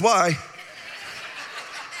me. That's why.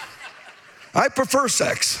 I prefer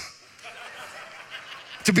sex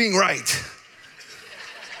to being right.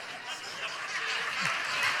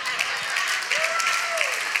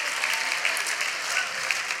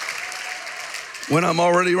 When I'm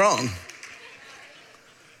already wrong.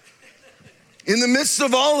 In the midst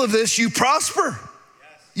of all of this, you prosper.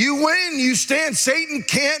 You win, you stand. Satan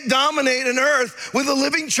can't dominate an earth with a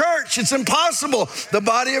living church. It's impossible. The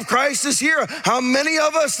body of Christ is here. How many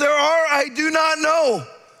of us there are, I do not know.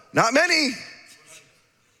 Not many.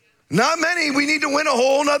 Not many. We need to win a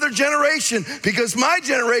whole nother generation, because my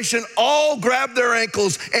generation all grabbed their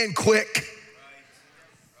ankles and quick.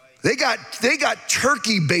 They got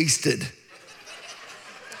turkey basted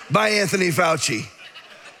by Anthony Fauci.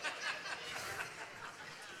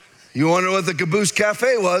 You wonder what the Caboose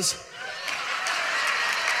Cafe was?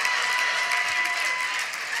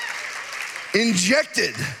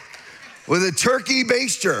 Injected with a turkey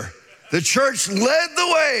baster. The church led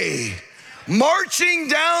the way, marching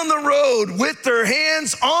down the road with their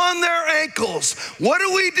hands on their ankles. What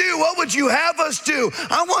do? What would you have us do?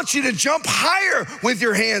 I want you to jump higher with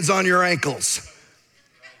your hands on your ankles.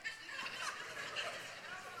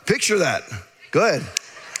 Picture that. Go ahead.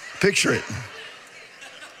 Picture it.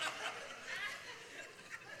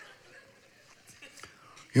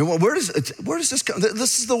 You know, where does this come?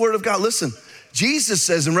 This is the word of God. Listen, Jesus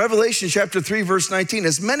says in Revelation chapter 3, verse 19,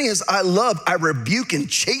 as many as I love, I rebuke and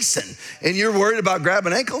chasten. And you're worried about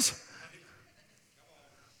grabbing ankles?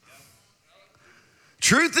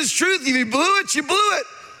 Truth is truth. If you blew it, you blew it.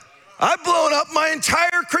 I've blown up my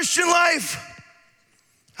entire Christian life.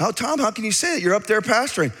 Tom, how can you say that? You're up there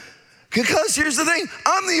pastoring. Because here's the thing,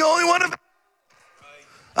 I'm the only one of it.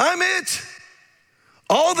 I'm it.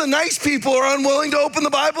 All the nice people are unwilling to open the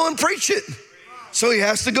Bible and preach it. So he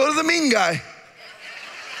has to go to the mean guy.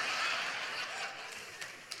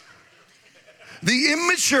 The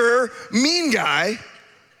immature, mean guy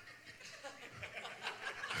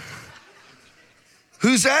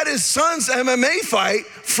who's at his son's MMA fight,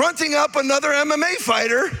 fronting up another MMA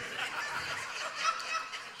fighter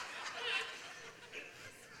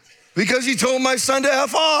because he told my son to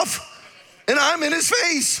F off, and I'm in his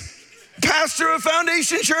face. Pastor of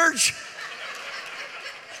Foundation Church.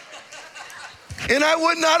 And I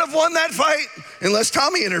would not have won that fight unless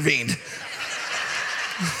Tommy intervened.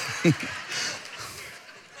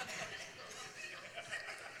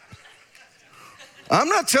 I'm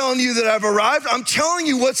not telling you that I've arrived. I'm telling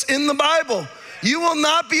you what's in the Bible. You will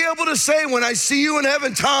not be able to say when I see you in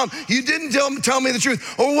heaven, Tom, you didn't tell me the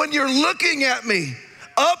truth. Or when you're looking at me,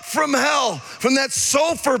 up from hell, from that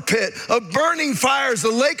sulfur pit of burning fires,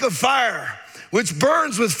 the lake of fire, which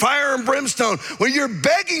burns with fire and brimstone, when you're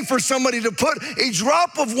begging for somebody to put a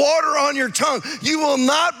drop of water on your tongue, you will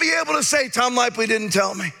not be able to say, Tom Lipley didn't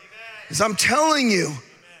tell me. Because I'm telling you,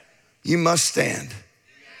 you must stand.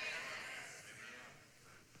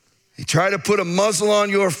 You try to put a muzzle on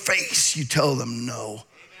your face, you tell them no.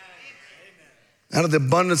 Out of the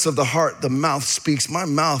abundance of the heart, the mouth speaks. My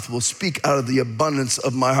mouth will speak out of the abundance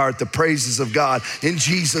of my heart, the praises of God in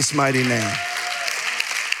Jesus' mighty name.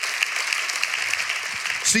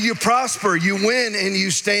 So you prosper, you win, and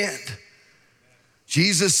you stand.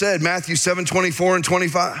 Jesus said, Matthew 7:24 and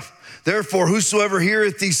 25, therefore, whosoever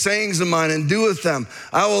heareth these sayings of mine and doeth them,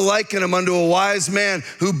 I will liken him unto a wise man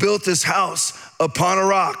who built his house upon a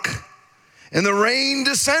rock. And the rain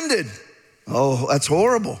descended. Oh, that's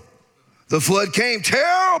horrible. The flood came,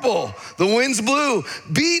 terrible. The winds blew,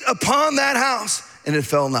 beat upon that house, and it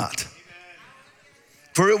fell not.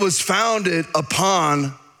 For it was founded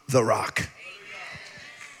upon the rock.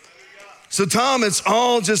 So Tom, it's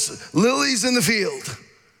all just lilies in the field.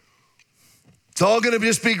 It's all gonna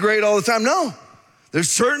just be great all the time. No, there's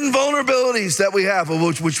certain vulnerabilities that we have,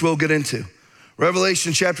 which we'll get into.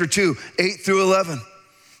 Revelation chapter 2, 8 through 11,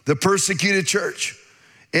 the persecuted church.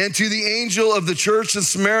 And to the angel of the church in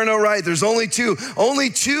Smyrna write, there's only two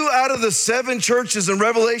out of the 7 churches in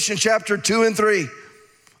Revelation chapter 2 and 3.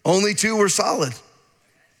 Only 2 were solid.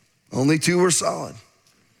 Only 2 were solid.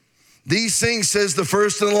 These things says the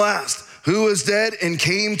first and the last, who was dead and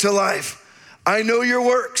came to life. I know your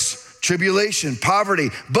works, tribulation,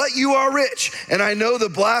 poverty, but you are rich. And I know the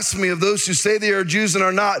blasphemy of those who say they are Jews and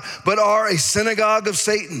are not, but are a synagogue of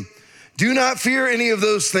Satan. Do not fear any of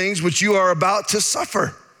those things which you are about to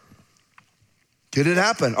suffer. Did it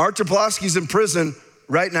happen? Art Toplowski's in prison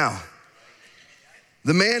right now.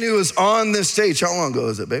 The man who was on this stage, how long ago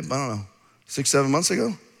is it, babe? I don't know, 6, 7 months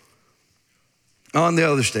ago? On the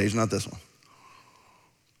other stage, not this one.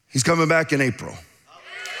 He's coming back in April.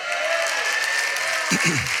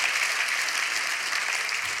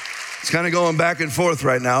 He's kind of going back and forth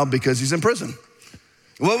right now because he's in prison.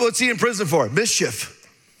 What's he in prison for? Mischief.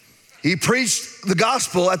 He preached the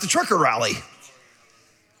gospel at the trucker rally.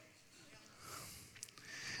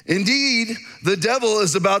 Indeed, the devil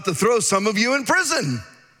is about to throw some of you in prison.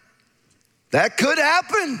 That could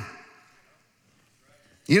happen.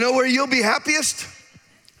 You know where you'll be happiest?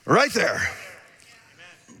 Right there.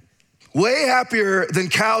 Way happier than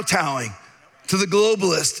kowtowing to the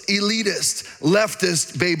globalist, elitist,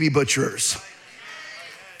 leftist baby butchers.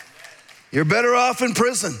 You're better off in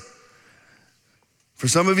prison. For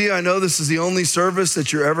some of you, I know this is the only service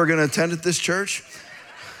that you're ever gonna attend at this church.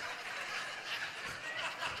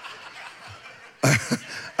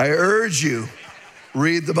 I urge you,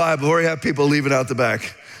 read the Bible, or you have people leaving out the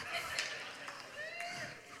back.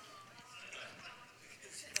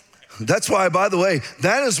 That's why, by the way,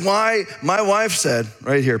 that is why my wife said,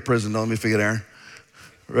 right here, prison, don't let me forget, Aaron.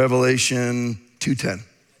 Revelation 2:10,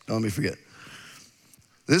 don't let me forget.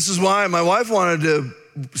 This is why my wife wanted to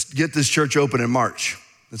get this church open in March.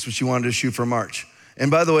 That's what she wanted to shoot for March. And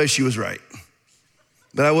by the way, she was right.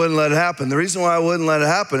 But I wouldn't let it happen. The reason why I wouldn't let it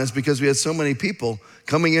happen is because we had so many people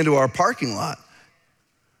coming into our parking lot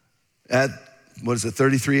at,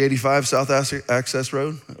 3385 South Access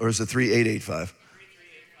Road? Or is it 3885?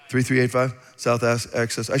 3385 South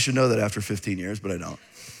Access. I should know that after 15 years, but I don't.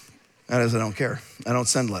 That is, I don't care. I don't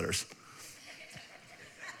send letters.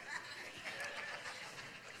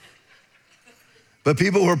 But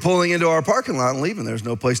people were pulling into our parking lot and leaving. There's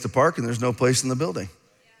no place to park and there's no place in the building.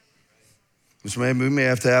 Which maybe we may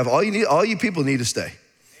have to have, all you people need to stay.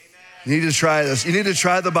 You need to try this. You need to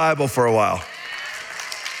try the Bible for a while.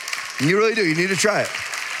 And you really do, you need to try it.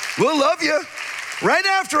 We'll love you. Right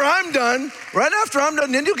after I'm done,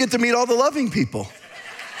 then you'll get to meet all the loving people.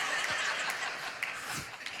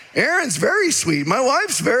 Aaron's very sweet. My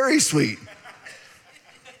wife's very sweet.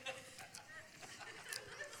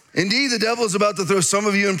 Indeed, the devil is about to throw some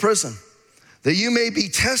of you in prison, that you may be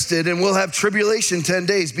tested and will have tribulation 10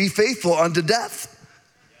 days. Be faithful unto death,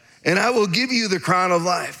 and I will give you the crown of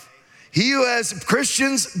life. He who has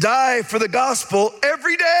Christians die for the gospel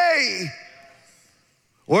every day.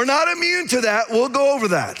 We're not immune to that. We'll go over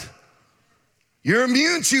that. You're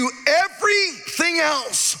immune to everything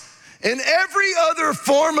else. And every other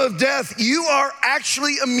form of death, you are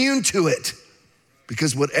actually immune to it.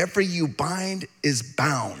 Because whatever you bind is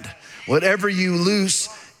bound. Whatever you loose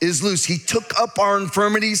is loose. He took up our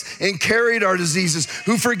infirmities and carried our diseases,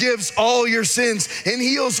 who forgives all your sins and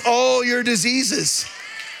heals all your diseases.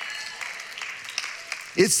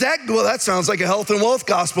 It's that, well, that sounds like a health and wealth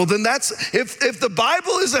gospel. Then that's, if the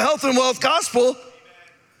Bible is a health and wealth gospel,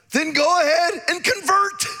 then go ahead and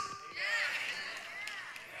convert.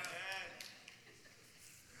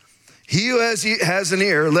 He who has an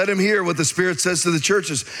ear, let him hear what the Spirit says to the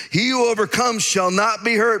churches. He who overcomes shall not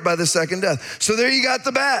be hurt by the second death. So there you got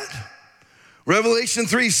the bad. Revelation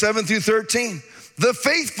 3:7-13, the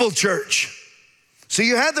faithful church. So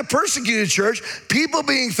you had the persecuted church, people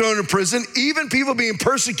being thrown in prison, even people being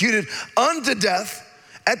persecuted unto death.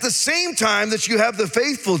 At the same time that you have the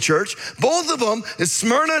faithful church, both of them is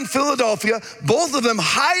Smyrna and Philadelphia, both of them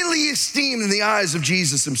highly esteemed in the eyes of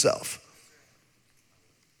Jesus himself.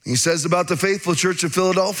 He says about the faithful church of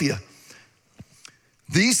Philadelphia,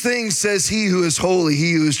 these things says he who is holy,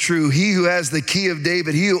 he who is true, he who has the key of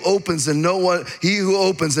David, he who opens and no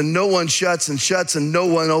one shuts, and shuts and no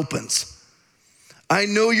one opens. I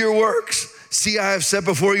know your works. See, I have set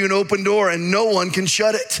before you an open door and no one can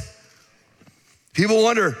shut it. People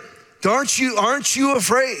wonder, aren't you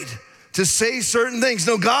afraid to say certain things?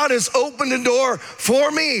 No, God has opened a door for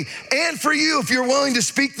me and for you if you're willing to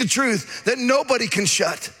speak the truth that nobody can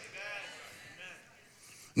shut.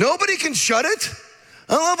 Nobody can shut it.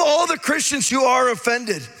 I love all the Christians who are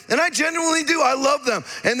offended, and I genuinely do. I love them,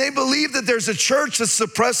 and they believe that there's a church that's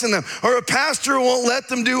suppressing them or a pastor who won't let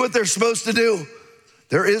them do what they're supposed to do.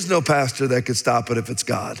 There is no pastor that could stop it if it's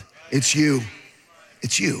God. It's you.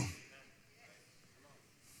 It's you.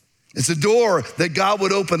 It's a door that God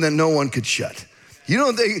would open that no one could shut. You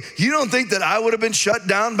don't think that I would have been shut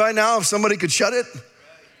down by now if somebody could shut it?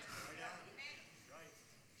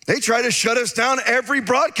 They try to shut us down every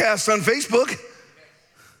broadcast on Facebook.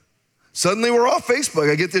 Suddenly we're off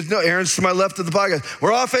Facebook. I get this, no, Aaron's to my left of the podcast.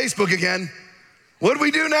 We're off Facebook again. What do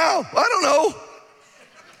we do now? I don't know.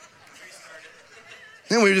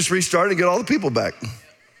 Then we just restart and get all the people back.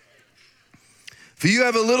 For you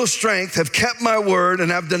have a little strength, have kept my word,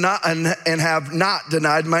 and have not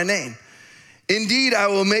denied my name. Indeed, I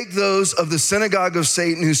will make those of the synagogue of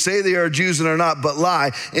Satan who say they are Jews and are not, but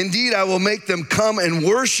lie. Indeed, I will make them come and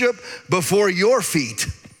worship before your feet.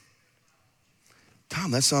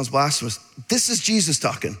 Tom, that sounds blasphemous. This is Jesus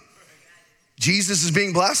talking. Jesus is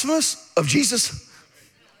being blasphemous of Jesus.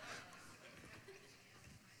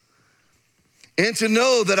 And to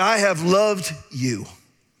know that I have loved you.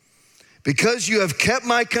 Because you have kept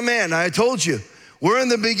my command. I told you, we're in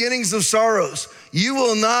the beginnings of sorrows. You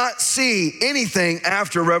will not see anything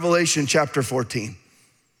after Revelation chapter 14. Amen.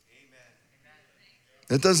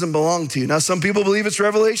 It doesn't belong to you. Now, some people believe it's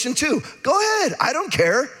Revelation 2. Go ahead, I don't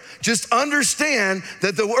care. Just understand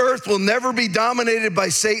that the earth will never be dominated by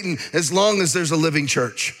Satan as long as there's a living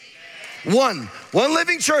church. One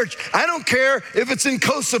living church. I don't care if it's in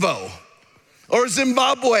Kosovo or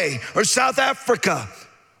Zimbabwe or South Africa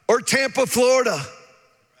or Tampa, Florida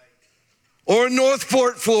or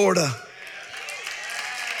Northport, Florida.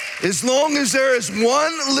 As long as there is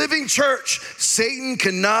one living church, Satan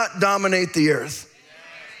cannot dominate the earth.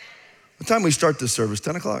 What time we start this service?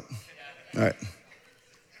 10 o'clock? All right.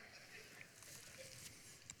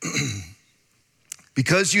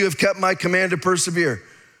 Because you have kept my command to persevere.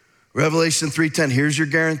 Revelation 3:10, here's your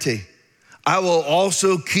guarantee. I will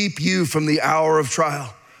also keep you from the hour of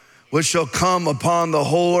trial, which shall come upon the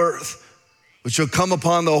whole earth, which shall come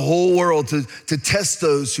upon the whole world to test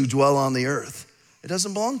those who dwell on the earth. It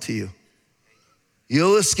doesn't belong to you.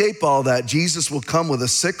 You'll escape all that. Jesus will come with a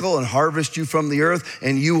sickle and harvest you from the earth,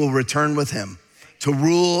 and you will return with him to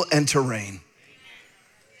rule and to reign.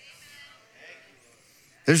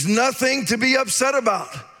 There's nothing to be upset about.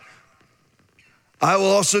 I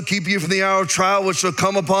will also keep you from the hour of trial, which shall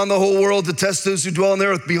come upon the whole world to test those who dwell on the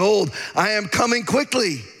earth. Behold, I am coming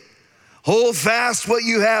quickly. Hold fast what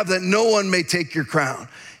you have, that no one may take your crown.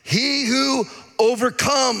 He who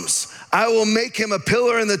overcomes, I will make him a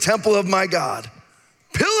pillar in the temple of my God.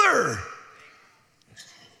 Pillar.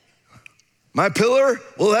 My pillar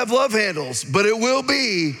will have love handles, but it will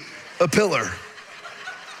be a pillar.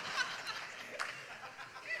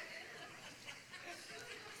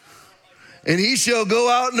 And he shall go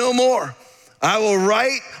out no more. I will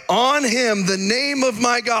write on him the name of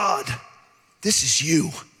my God. This is you.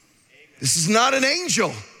 This is not an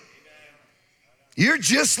angel. You're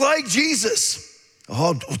just like Jesus.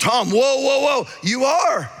 Oh, Tom, whoa. You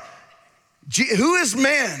are. Who is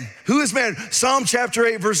man? Who is man? Psalm chapter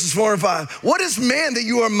 8, verses 4 and 5. What is man that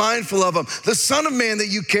you are mindful of him? The son of man that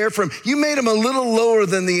you care for him. You made him a little lower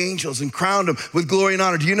than the angels and crowned him with glory and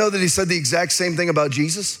honor. Do you know that he said the exact same thing about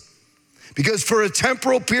Jesus? Because for a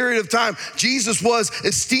temporal period of time, Jesus was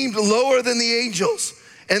esteemed lower than the angels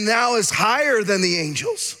and now is higher than the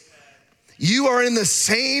angels. You are in the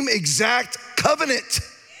same exact covenant.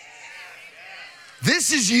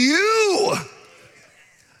 This is you.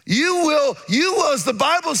 You will, as the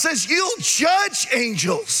Bible says, you'll judge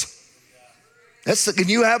angels. Can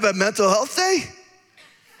you have a mental health day?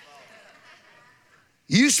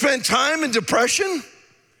 You spend time in depression?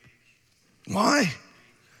 Why?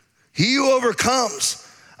 He who overcomes,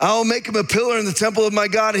 I will make him a pillar in the temple of my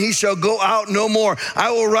God, and he shall go out no more.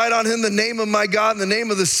 I will write on him the name of my God and the name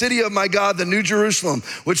of the city of my God, the New Jerusalem,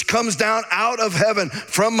 which comes down out of heaven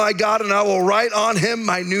from my God, and I will write on him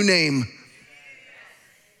my new name.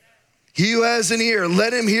 He who has an ear,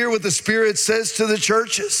 let him hear what the Spirit says to the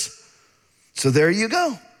churches. So there you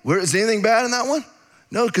go. Is there anything bad in that one?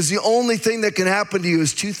 No, because the only thing that can happen to you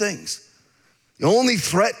is two things. The only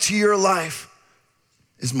threat to your life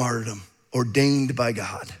is martyrdom, ordained by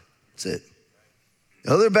God. That's it.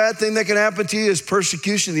 The other bad thing that can happen to you is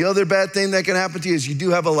persecution. The other bad thing that can happen to you is you do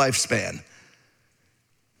have a lifespan.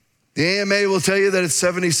 The AMA will tell you that it's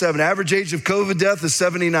 77. Average age of COVID death is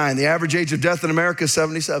 79. The average age of death in America is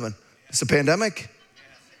 77. It's a pandemic.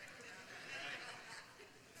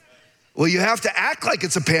 Well, you have to act like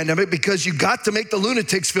it's a pandemic because you got to make the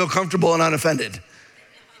lunatics feel comfortable and unoffended.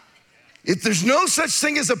 If there's no such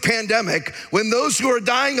thing as a pandemic when those who are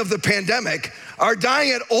dying of the pandemic are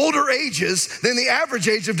dying at older ages than the average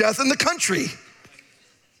age of death in the country.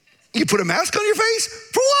 You put a mask on your face?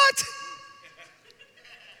 For what?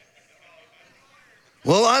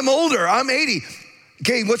 Well, I'm older, I'm 80.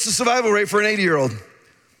 Okay, what's the survival rate for an 80-year-old?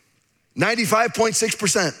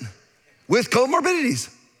 95.6% with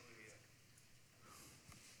comorbidities.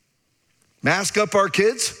 Mask up our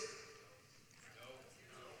kids.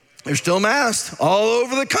 They're still masked all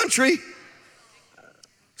over the country.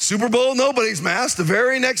 Super Bowl, nobody's masked. The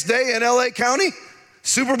very next day in LA County,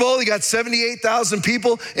 Super Bowl, you got 78,000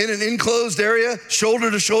 people in an enclosed area,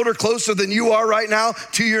 shoulder to shoulder, closer than you are right now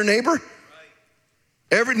to your neighbor.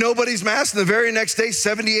 Nobody's masked, and the very next day,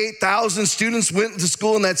 78,000 students went to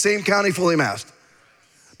school in that same county fully masked.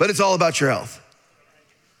 But it's all about your health.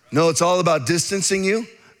 No, it's all about distancing you,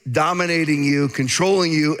 dominating you,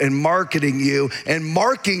 controlling you, and marketing you, and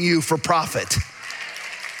marking you for profit.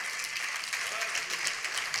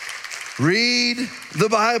 Read the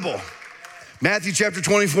Bible. Matthew chapter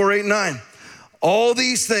 24, 8 and 9. All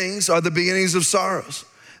these things are the beginnings of sorrows.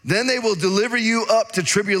 Then they will deliver you up to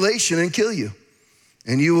tribulation and kill you.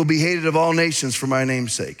 And you will be hated of all nations for my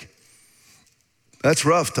name's sake. That's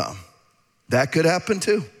rough, Tom. That could happen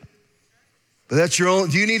too. But that's your own.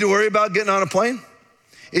 Do you need to worry about getting on a plane?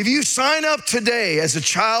 If you sign up today as a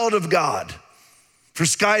child of God for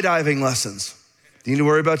skydiving lessons, do you need to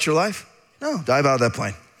worry about your life? No, dive out of that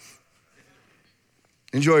plane.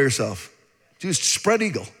 Enjoy yourself. Just spread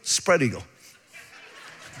eagle, spread eagle.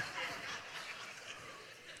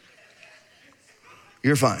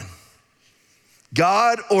 You're fine.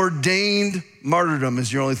 God ordained martyrdom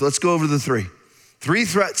is your only, let's go over the three. 3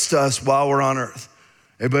 threats to us while we're on earth.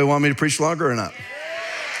 Everybody want me to preach longer or not?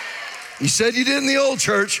 You said you did in the old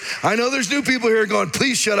church. I know there's new people here going,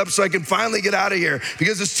 please shut up so I can finally get out of here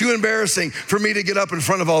because it's too embarrassing for me to get up in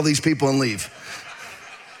front of all these people and leave.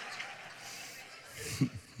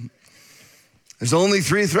 There's only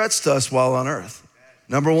 3 threats to us while on earth.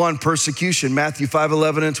 Number 1, persecution, Matthew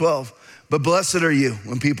 5:11 and 12. But blessed are you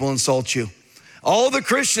when people insult you. All the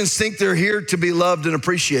Christians think they're here to be loved and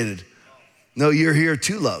appreciated. No, you're here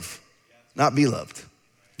to love, not be loved.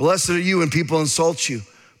 Blessed are you when people insult you,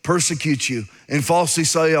 persecute you, and falsely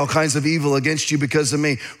say all kinds of evil against you because of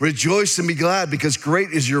me. Rejoice and be glad, because great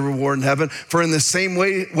is your reward in heaven. For in the same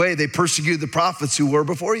way they persecuted the prophets who were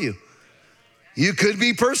before you. You could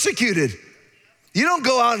be persecuted. You don't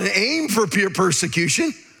go out and aim for peer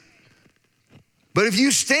persecution. But if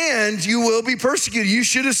you stand, you will be persecuted. You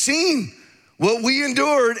should have seen what we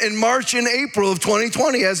endured in March and April of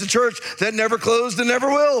 2020 as a church that never closed and never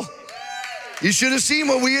will. You should have seen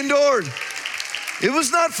what we endured. It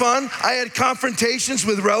was not fun. I had confrontations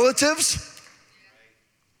with relatives,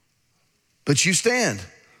 but you stand.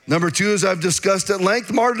 Number 2, as I've discussed at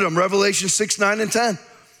length, martyrdom, Revelation 6, 9, and 10.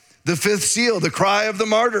 The 5th seal, the cry of the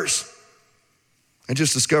martyrs. I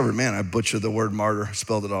just discovered, man, I butchered the word martyr,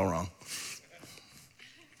 spelled it all wrong.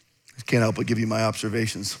 I can't help but give you my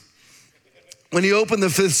observations. When he opened the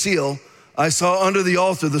 5th seal, I saw under the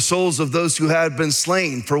altar the souls of those who had been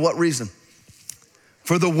slain. For what reason?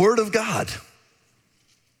 For the word of God.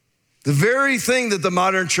 The very thing that the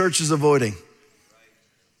modern church is avoiding.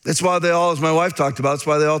 That's why they all, as my wife talked about, that's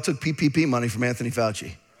why they all took PPP money from Anthony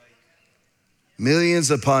Fauci. Millions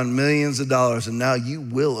upon millions of dollars, and now you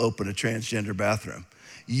will open a transgender bathroom.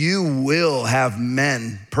 You will have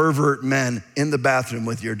men, pervert men, in the bathroom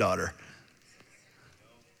with your daughter.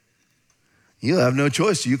 You'll have no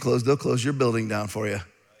choice. They'll close your building down for you.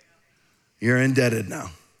 You're indebted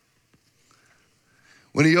now.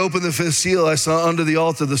 When he opened the 5th seal, I saw under the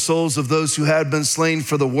altar the souls of those who had been slain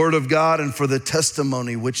for the word of God and for the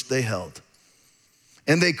testimony which they held.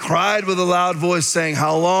 And they cried with a loud voice, saying,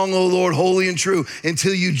 how long, O Lord, holy and true,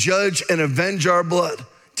 until you judge and avenge our blood?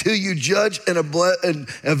 Till you judge and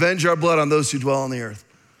avenge our blood on those who dwell on the earth.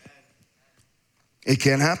 It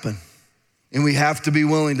can't happen. And we have to be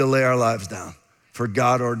willing to lay our lives down for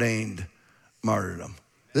God-ordained martyrdom.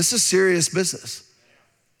 This is serious business.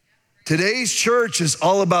 Today's church is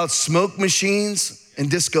all about smoke machines and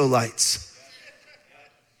disco lights.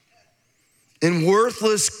 And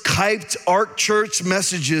worthless, hyped art church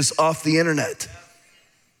messages off the internet.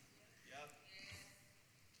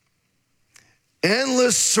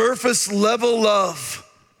 Endless surface level love,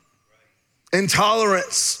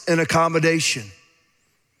 intolerance, and accommodation.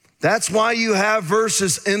 That's why you have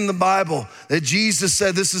verses in the Bible that Jesus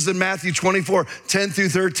said, this is in Matthew 24, 10 through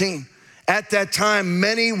 13. At that time,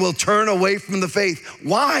 many will turn away from the faith.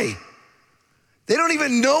 Why? They don't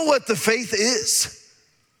even know what the faith is.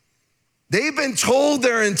 They've been told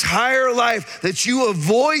their entire life that you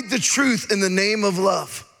avoid the truth in the name of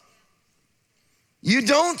love. You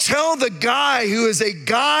don't tell the guy who is a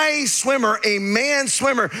guy swimmer, a man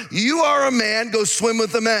swimmer, you are a man, go swim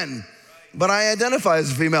with the men. But I identify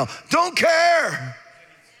as a female. Don't care.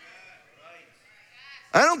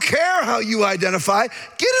 I don't care how you identify.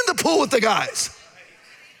 Get in the pool with the guys.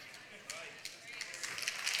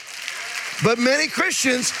 But many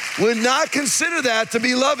Christians would not consider that to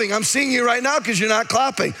be loving. I'm seeing you right now because you're not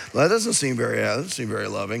clapping. Well, that doesn't seem very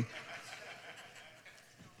loving.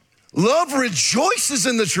 Love rejoices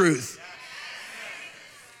in the truth.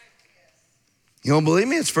 You don't believe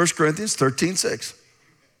me? It's 1 Corinthians 13:6.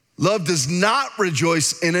 Love does not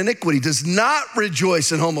rejoice in iniquity, does not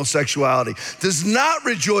rejoice in homosexuality, does not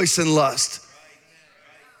rejoice in lust.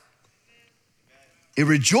 It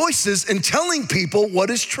rejoices in telling people what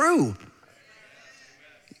is true.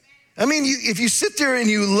 I mean, if you sit there and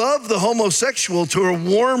you love the homosexual to a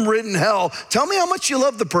worm-ridden hell, tell me how much you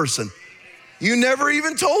love the person. You never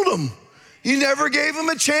even told them. You never gave them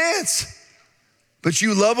a chance. But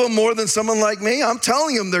you love them more than someone like me? I'm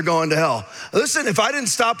telling them they're going to hell. Listen, if I didn't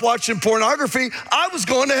stop watching pornography, I was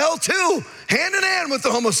going to hell too, hand in hand with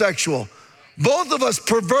the homosexual. Both of us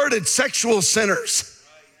perverted sexual sinners.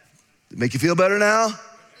 Did it make you feel better now?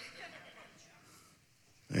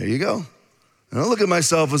 There you go. I don't look at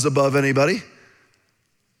myself as above anybody.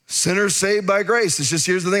 Sinners saved by grace. It's just,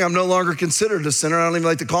 here's the thing, I'm no longer considered a sinner. I don't even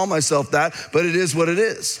like to call myself that, but it is what it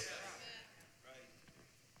is.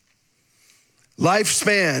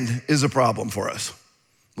 Lifespan is a problem for us.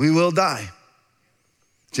 We will die.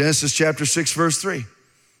 Genesis chapter 6, verse 3.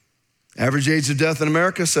 Average age of death in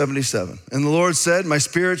America, 77. And the Lord said, my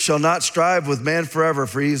spirit shall not strive with man forever,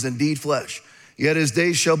 for he is indeed flesh. Yet his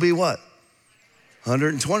days shall be what?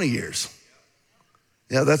 120 years.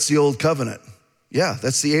 Yeah, that's the old covenant. Yeah,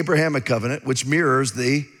 that's the Abrahamic covenant, which mirrors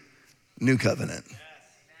the new covenant.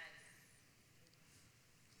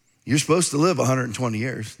 You're supposed to live 120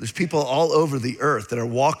 years. There's people all over the earth that are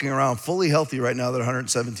walking around fully healthy right now that are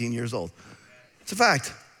 117 years old. It's a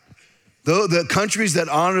fact. The countries that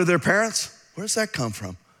honor their parents, where does that come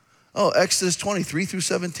from? Oh, Exodus 23 through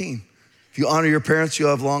 17. If you honor your parents, you'll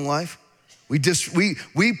have long life. We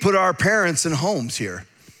put our parents in homes here.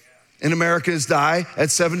 And Americans die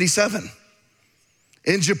at 77.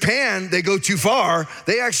 In Japan, they go too far.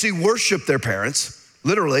 They actually worship their parents,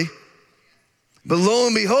 literally. But lo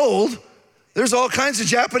and behold, there's all kinds of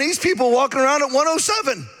Japanese people walking around at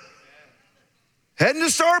 107, heading to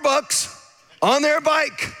Starbucks on their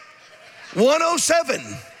bike, 107.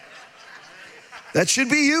 That should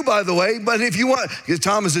be you, by the way. But if you want,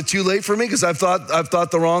 Tom, is it too late for me because I've thought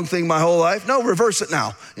the wrong thing my whole life? No, reverse it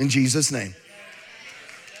now in Jesus' name.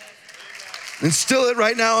 Instill it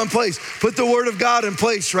right now in place. Put the word of God in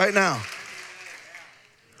place right now.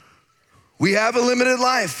 We have a limited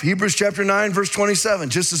life. Hebrews chapter 9, verse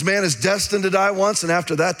 27. Just as man is destined to die once and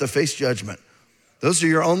after that to face judgment. Those are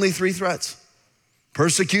your only three threats.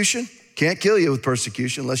 Persecution, can't kill you with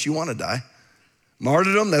persecution unless you want to die.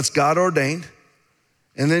 Martyrdom, that's God ordained.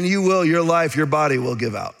 And then your life, your body will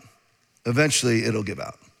give out. Eventually it'll give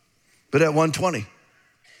out. But at 120.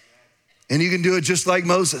 And you can do it just like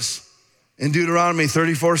Moses. In Deuteronomy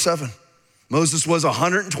 34:7, Moses was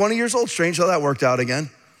 120 years old. Strange how that worked out again.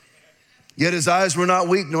 Yet his eyes were not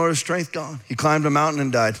weak, nor his strength gone. He climbed a mountain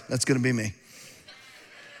and died. That's gonna be me.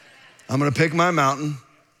 I'm gonna pick my mountain,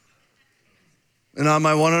 and on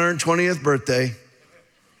my 120th birthday,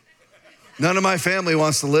 none of my family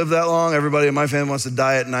wants to live that long. Everybody in my family wants to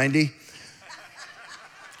die at 90.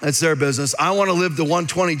 That's their business. I wanna live to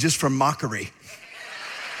 120 just for mockery.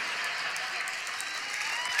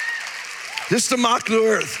 Just to mock the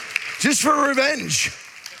earth, just for revenge.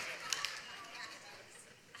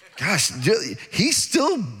 Gosh, he's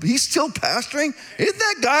still pastoring? Isn't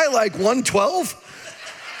that guy like 112?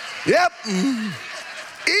 Yep.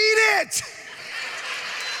 Eat it.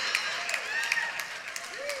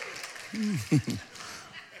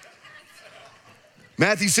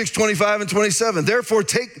 Matthew 6:25 and 27. Therefore,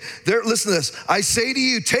 listen to this. I say to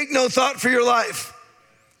you, take no thought for your life.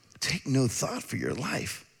 Take no thought for your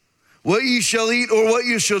life. What you shall eat or what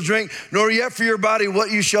you shall drink, nor yet for your body what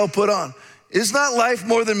you shall put on. Is not life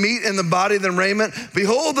more than meat and the body than raiment?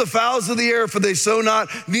 Behold the fowls of the air, for they sow not,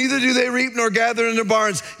 neither do they reap nor gather in their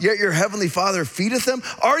barns, yet your heavenly Father feedeth them.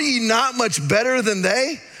 Are ye not much better than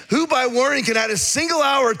they? Who by worrying can add a single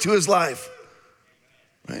hour to his life?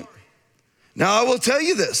 Right? Now I will tell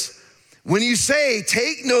you this. When you say,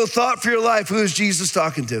 take no thought for your life, who is Jesus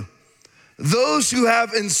talking to? Those who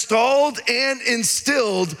have installed and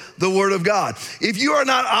instilled the word of God. If you are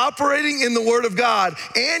not operating in the word of God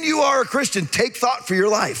and you are a Christian, take thought for your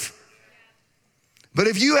life. But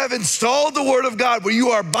if you have installed the word of God where you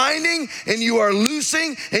are binding and you are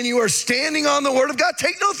loosing and you are standing on the word of God,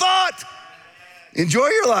 take no thought. Enjoy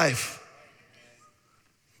your life.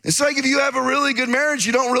 It's like if you have a really good marriage,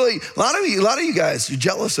 you don't really, a lot of you guys, you're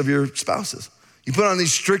jealous of your spouses. You put on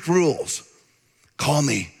these strict rules. Call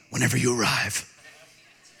me whenever you arrive.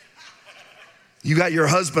 You got your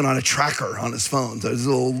husband on a tracker on his phone. There's a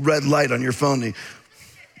little red light on your phone.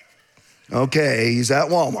 Okay, he's at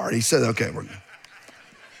Walmart. He said, okay, we're good.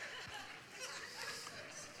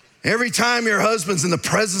 Every time your husband's in the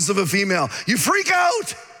presence of a female, you freak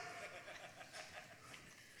out.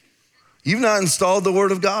 You've not installed the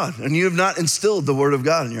word of God, and you have not instilled the word of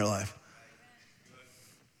God in your life.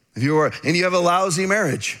 And you have a lousy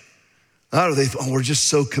marriage. We're just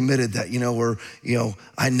so committed that,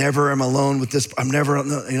 I never am alone with this. I'm never,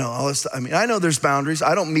 all this stuff. I mean, I know there's boundaries.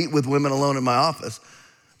 I don't meet with women alone in my office.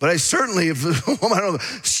 But I certainly,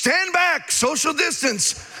 stand back, social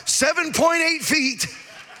distance, 7.8 feet.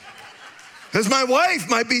 Because my wife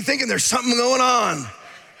might be thinking there's something going on.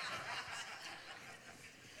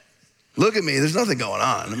 Look at me, there's nothing going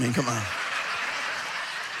on. I mean, come on.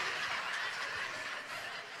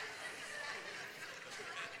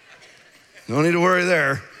 No need to worry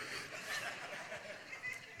there.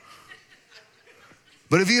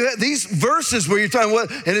 But if you have these verses where you're talking,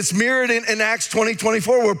 and it's mirrored in Acts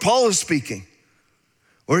 20:24 where Paul is speaking,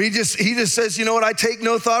 where he just says, you know what, I take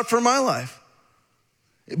no thought for my life.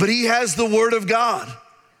 But he has the word of God.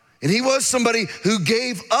 And he was somebody who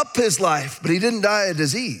gave up his life, but he didn't die of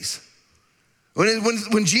disease.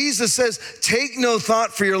 When Jesus says, take no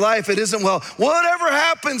thought for your life, it isn't, well, whatever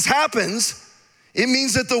happens, happens. It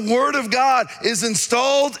means that the word of God is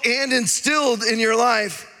installed and instilled in your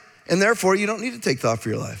life, and therefore you don't need to take thought for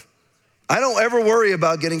your life. I don't ever worry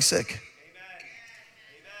about getting sick.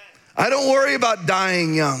 I don't worry about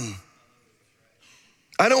dying young.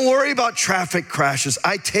 I don't worry about traffic crashes.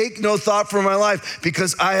 I take no thought for my life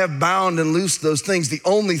because I have bound and loosed those things. The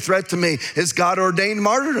only threat to me is God-ordained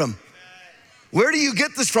martyrdom. Where do you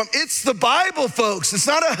get this from? It's the Bible, folks. It's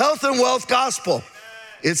not a health and wealth gospel.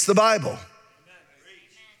 It's the Bible.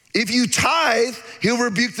 If you tithe, he'll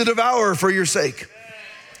rebuke the devourer for your sake.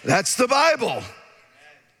 That's the Bible.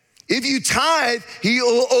 If you tithe,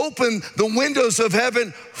 he'll open the windows of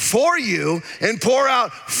heaven for you and pour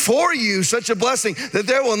out for you such a blessing that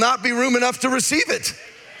there will not be room enough to receive it.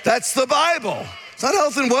 That's the Bible. It's not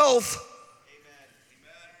health and wealth.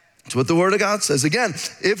 It's what the word of God says. Again,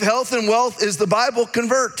 if health and wealth is the Bible,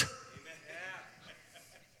 convert.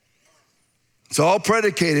 It's all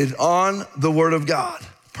predicated on the word of God,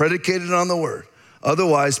 predicated on the word.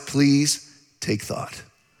 Otherwise, please take thought.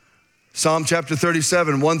 Psalm chapter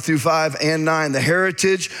 37, 1-5 and 9, the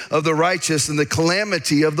heritage of the righteous and the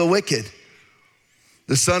calamity of the wicked.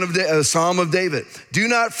 The Psalm of David. Do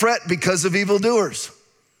not fret because of evildoers.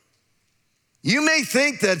 You may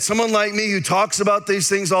think that someone like me who talks about these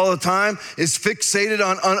things all the time is fixated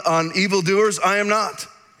on evildoers. I am not.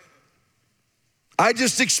 I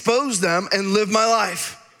just expose them and live my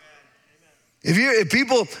life. If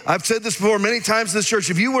people, I've said this before many times in this church,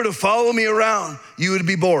 if you were to follow me around, you would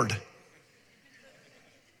be bored.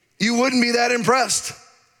 You wouldn't be that impressed.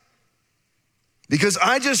 Because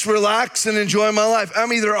I just relax and enjoy my life.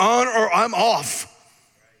 I'm either on or I'm off.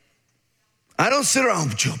 I don't sit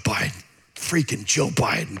around, Joe Biden, freaking Joe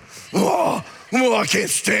Biden. Oh, I can't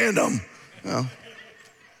stand him. No.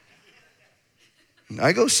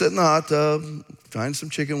 I go sit in the hot tub, find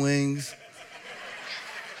some chicken wings,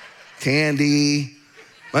 candy.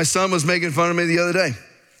 My son was making fun of me the other day.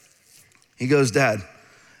 He goes, Dad,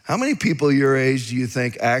 how many people your age do you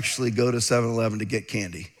think actually go to 7-Eleven to get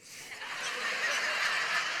candy?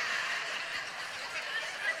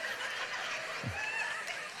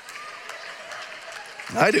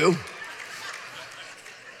 I do.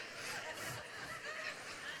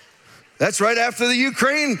 That's right after the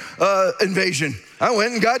Ukraine invasion. I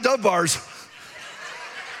went and got Dove bars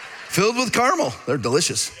filled with caramel. They're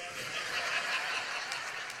delicious.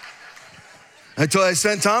 I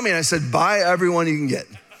sent Tommy and I said, buy every one you can get.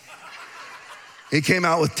 He came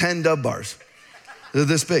out with 10 Dove bars. They're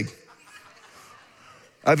this big.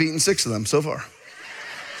 I've eaten 6 of them so far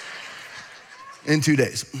in 2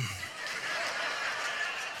 days.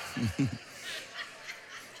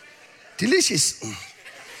 Delicious.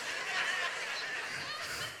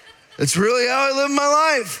 It's really how I live my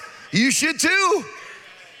life. You should too.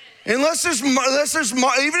 Unless there's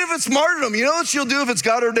even if it's martyrdom, you know what you'll do if it's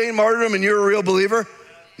God-ordained martyrdom and you're a real believer?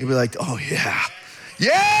 You'll be like, oh yeah,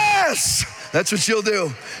 yes, that's what you'll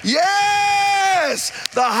do. Yes,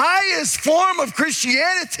 the highest form of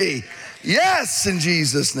Christianity. Yes, in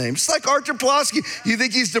Jesus' name. Just like Archer Pulaski, you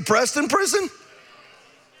think he's depressed in prison?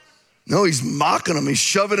 No, he's mocking them. He's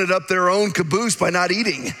shoving it up their own caboose by not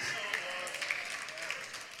eating.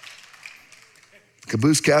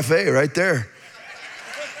 Caboose Cafe right there.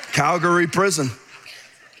 Calgary prison.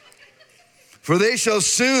 For they shall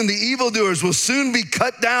soon, the evildoers will soon be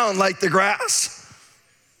cut down like the grass.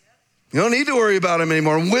 You don't need to worry about them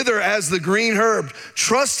anymore. Wither as the green herb.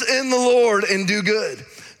 Trust in the Lord and do good.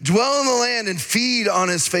 Dwell in the land and feed on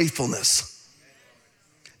his faithfulness.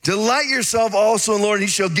 Delight yourself also in the Lord, and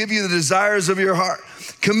he shall give you the desires of your heart.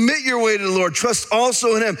 Commit your way to the Lord. Trust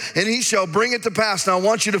also in him, and he shall bring it to pass. Now I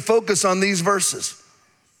want you to focus on these verses.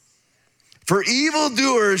 For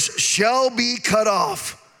evildoers shall be cut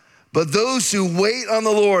off, but those who wait on the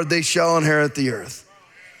Lord, they shall inherit the earth.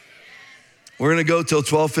 We're gonna go till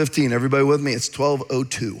 12:15. Everybody with me? It's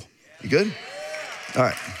 12:02. You good? All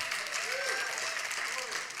right.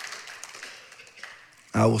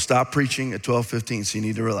 I will stop preaching at 12:15, so you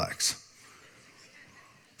need to relax.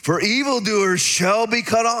 For evildoers shall be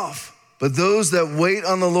cut off, but those that wait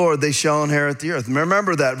on the Lord, they shall inherit the earth.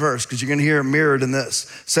 Remember that verse, because you're gonna hear it mirrored in this.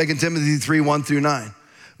 2 Timothy 3, 1-9.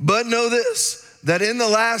 But know this, that in the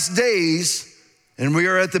last days, And we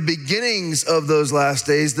are at the beginnings of those last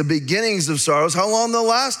days, the beginnings of sorrows. How long they'll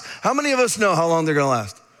last? How many of us know how long they're gonna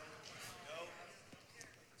last?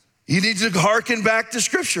 You need to hearken back to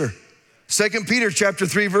Scripture. 2 Peter chapter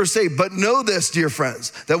 3, verse 8. But know this, dear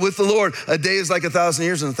friends, that with the Lord, a day is like 1,000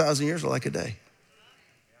 years, and 1,000 years are like a day.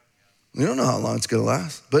 We don't know how long it's gonna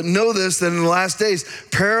last. But know this, that in the last days,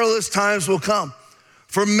 perilous times will come.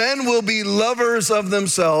 For men will be lovers of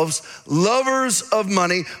themselves, lovers of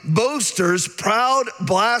money, boasters, proud,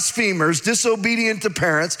 blasphemers, disobedient to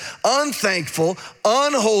parents, unthankful,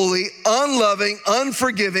 unholy, unloving,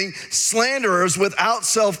 unforgiving, slanderers, without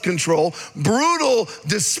self-control, brutal,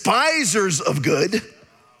 despisers of good,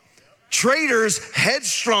 traitors,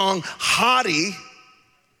 headstrong, haughty,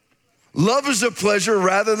 lovers of pleasure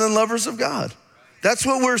rather than lovers of God. That's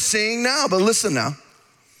what we're seeing now, but listen now.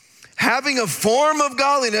 Having a form of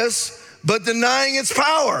godliness, but denying its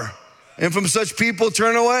power. And from such people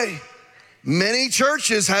turn away. Many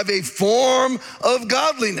churches have a form of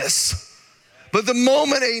godliness, but the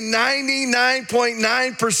moment a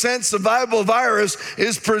 99.9% survival virus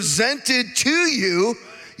is presented to you,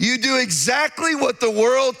 you do exactly what the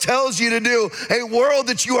world tells you to do, a world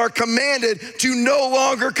that you are commanded to no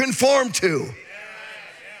longer conform to.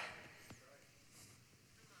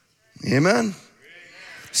 Amen.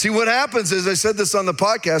 See, what happens is, I said this on the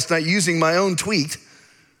podcast, not using my own tweet,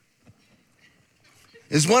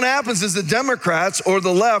 is what happens is the Democrats or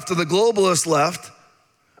the left or the globalist left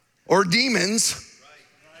or demons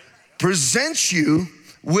present you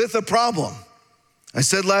with a problem. I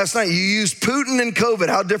said last night, you use Putin and COVID,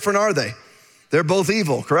 how different are they? They're both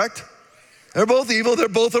evil, correct? They're both evil, they're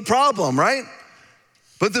both a problem, right?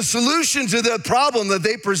 But the solution to the problem that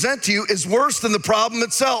they present to you is worse than the problem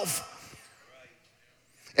itself.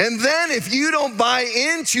 And then if you don't buy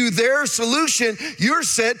into their solution, you're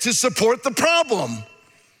set to support the problem.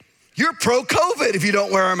 You're pro-COVID if you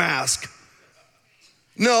don't wear a mask.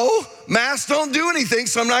 No, masks don't do anything,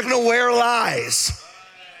 so I'm not gonna wear lies.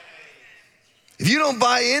 If you don't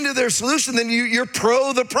buy into their solution, then you're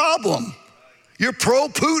pro the problem. You're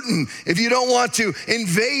pro-Putin if you don't want to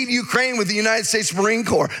invade Ukraine with the United States Marine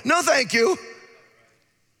Corps. No, thank you.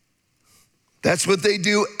 That's what they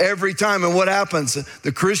do every time. And what happens?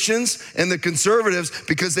 The Christians and the conservatives,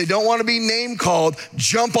 because they don't want to be name called,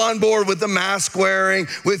 jump on board with the mask wearing,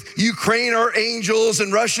 with Ukraine are angels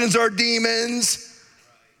and Russians are demons.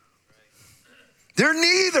 They're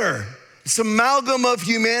neither. It's an amalgam of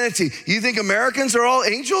humanity. You think Americans are all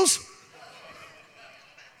angels?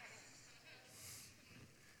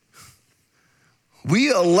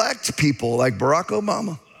 We elect people like Barack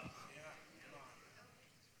Obama.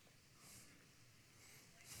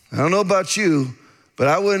 I don't know about you, but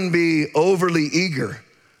I wouldn't be overly eager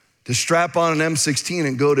to strap on an M16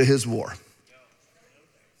 and go to his war.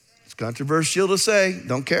 It's controversial to say,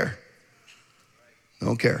 don't care.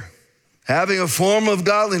 Don't care. Having a form of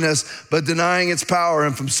godliness, but denying its power,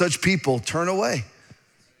 and from such people turn away.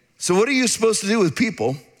 So what are you supposed to do with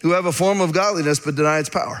people who have a form of godliness, but deny its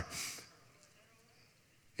power?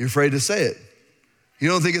 You're afraid to say it. You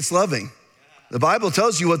don't think it's loving. The Bible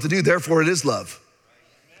tells you what to do, therefore it is love.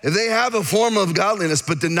 If they have a form of godliness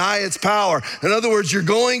but deny its power, in other words, you're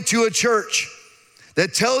going to a church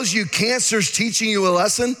that tells you cancer's teaching you a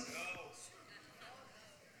lesson.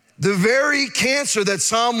 The very cancer that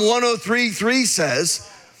Psalm 103:3 says,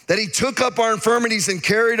 that he took up our infirmities and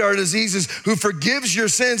carried our diseases, who forgives your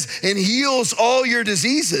sins and heals all your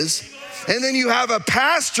diseases. And then you have a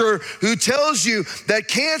pastor who tells you that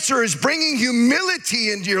cancer is bringing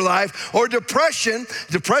humility into your life, or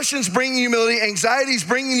depression's bringing humility, anxiety's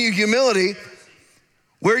bringing you humility,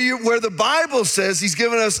 where the Bible says he's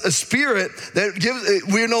given us a spirit that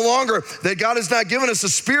that God has not given us a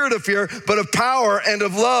spirit of fear, but of power and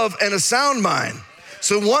of love and a sound mind.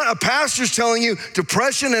 So a pastor's telling you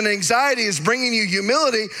depression and anxiety is bringing you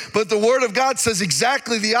humility, but the Word of God says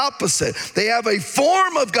exactly the opposite. They have a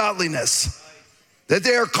form of godliness that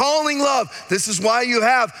they are calling love. This is why you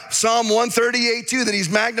have Psalm 138:2, that he's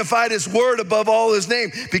magnified his word above all his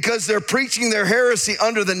name, because they're preaching their heresy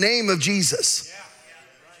under the name of Jesus.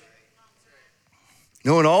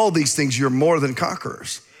 Knowing all these things, you're more than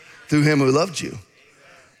conquerors through him who loved you.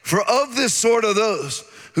 For of this sort are those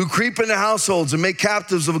who creep into households and make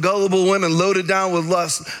captives of gullible women, loaded down with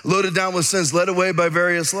lust, loaded down with sins, led away by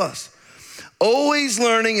various lusts, always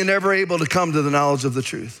learning and never able to come to the knowledge of the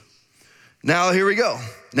truth. Now here we go.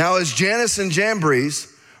 Now as Jannes and Jambres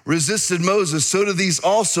resisted Moses, so do these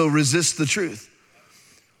also resist the truth.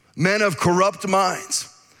 Men of corrupt minds,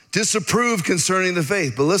 disapprove concerning the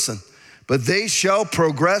faith. But listen, but they shall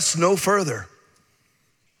progress no further.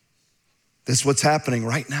 That's what's happening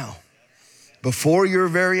right now. before your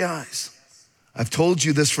very eyes. I've told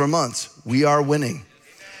you this for months. We are winning.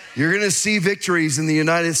 You're gonna see victories in the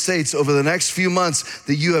United States over the next few months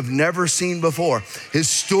that you have never seen before.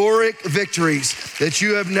 Historic victories that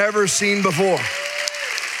you have never seen before.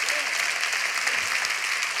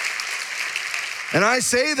 And I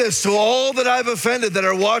say this to all that I've offended that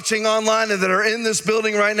are watching online and that are in this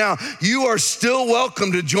building right now. You are still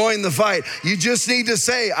welcome to join the fight. You just need to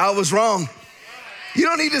say, I was wrong. You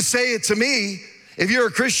don't need to say it to me. If you're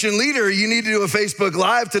a Christian leader, you need to do a Facebook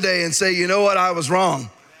Live today and say, you know what, I was wrong.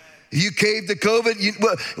 If you caved to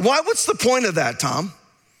COVID, what's the point of that, Tom?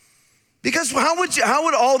 Because how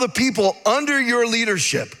would all the people under your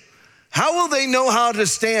leadership, how will they know how to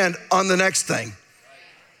stand on the next thing?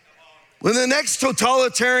 When the next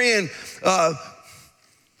totalitarian,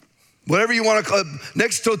 whatever you want to call it,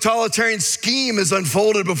 next totalitarian scheme is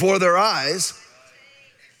unfolded before their eyes,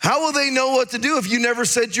 how will they know what to do if you never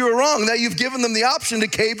said you were wrong? Now you've given them the option to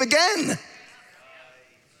cave again.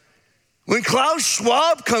 When Klaus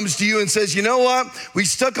Schwab comes to you and says, you know what, we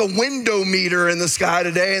stuck a window meter in the sky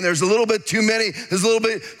today and there's a little bit too many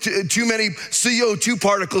CO2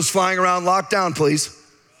 particles flying around, lock down, please.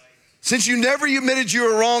 Since you never admitted you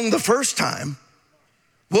were wrong the first time,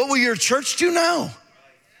 what will your church do now?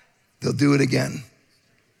 They'll do it again.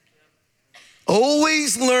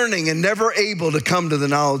 Always learning and never able to come to the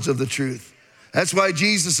knowledge of the truth. That's why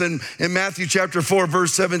Jesus in Matthew chapter 4,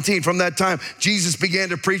 verse 17, from that time, Jesus began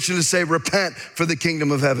to preach and to say, repent, for the kingdom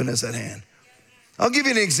of heaven is at hand. I'll give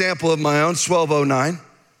you an example of my own, 1209.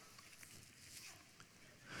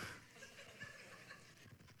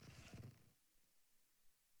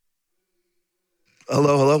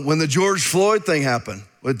 Hello. When the George Floyd thing happened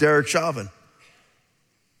with Derek Chauvin,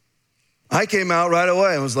 I came out right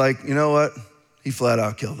away and was like, you know what? He flat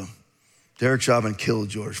out killed him. Derek Chauvin killed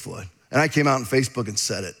George Floyd. And I came out on Facebook and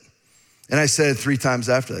said it. And I said it 3 times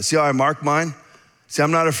after that. See how I mark mine? See,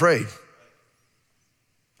 I'm not afraid.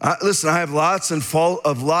 Listen, I have lots of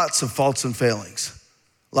faults and failings.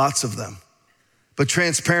 Lots of them. But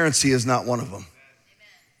transparency is not one of them.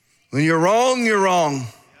 When you're wrong, you're wrong.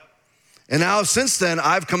 And now since then,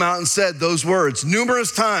 I've come out and said those words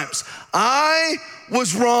numerous times. I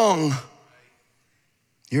was wrong.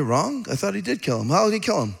 You're wrong? I thought he did kill him. How did he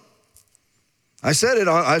kill him? I said it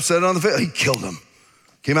on the Facebook. He killed him.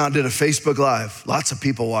 Came out and did a Facebook Live. Lots of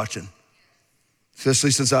people watching. Especially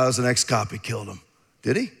since I was an ex-cop, he killed him.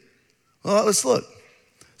 Did he? Well, let's look.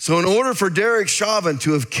 So in order for Derek Chauvin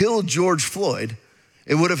to have killed George Floyd,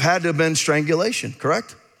 it would have had to have been strangulation,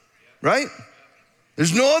 correct? Right?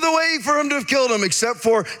 There's no other way for him to have killed him except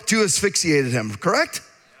for to asphyxiated him, correct?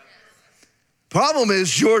 Problem is,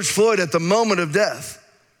 George Floyd at the moment of death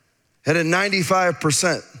had a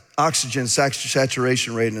 95% oxygen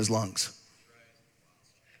saturation rate in his lungs.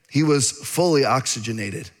 He was fully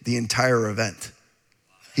oxygenated the entire event.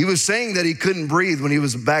 He was saying that he couldn't breathe when he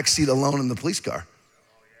was in the backseat alone in the police car.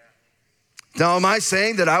 Now, am I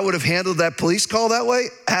saying that I would have handled that police call that way?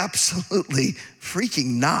 Absolutely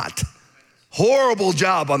freaking not. Horrible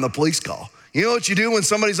job on the police call. You know what you do when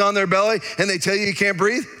somebody's on their belly and they tell you can't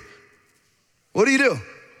breathe? What do?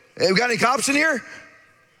 Hey, we got any cops in here?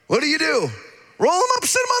 What do? Roll them up,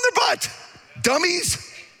 sit them on their butt. Dummies.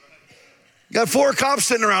 You got 4 cops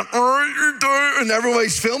sitting around and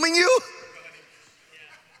everybody's filming you?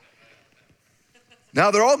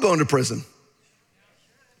 Now they're all going to prison.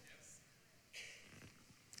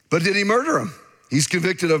 But did he murder him? He's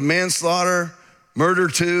convicted of manslaughter, murder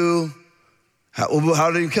too.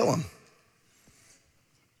 How did he kill him?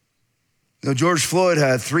 Now, George Floyd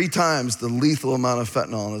had 3 times the lethal amount of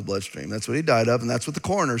fentanyl in his bloodstream. That's what he died of, and that's what the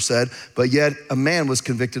coroner said, but yet a man was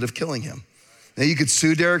convicted of killing him. Now, you could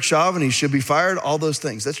sue Derek Chauvin, he should be fired, all those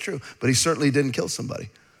things, that's true, but he certainly didn't kill somebody.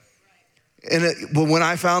 And when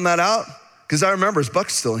I found that out, because I remember,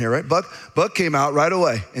 Buck's still in here, right? Buck came out right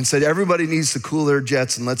away and said, everybody needs to cool their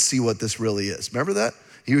jets and let's see what this really is. Remember that?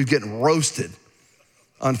 He was getting roasted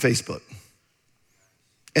on Facebook.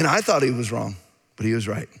 And I thought he was wrong, but he was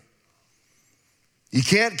right. You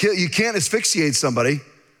can't asphyxiate somebody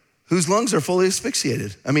whose lungs are fully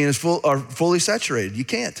asphyxiated. Are fully saturated. You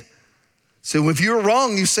can't. So if you're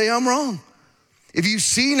wrong, you say, I'm wrong. If you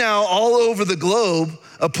see now all over the globe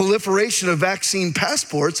a proliferation of vaccine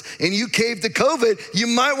passports and you cave to COVID, you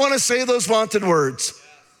might want to say those vaunted words.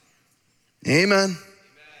 Amen.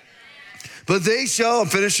 But they shall, I'm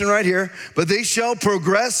finishing right here, but they shall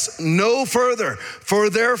progress no further, for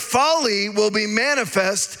their folly will be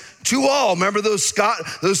manifest to all. Remember those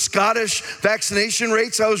Scottish vaccination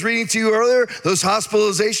rates I was reading to you earlier? Those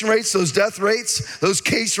hospitalization rates, those death rates, those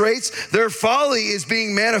case rates? Their folly is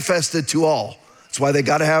being manifested to all. That's why they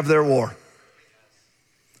got to have their war.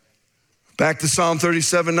 Back to Psalm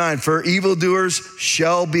 37:9. For evildoers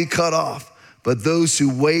shall be cut off, but those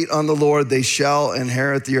who wait on the Lord, they shall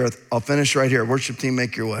inherit the earth. I'll finish right here. Worship team,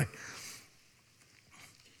 make your way.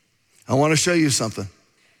 I want to show you something.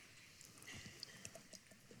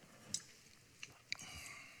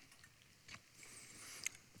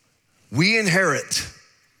 We inherit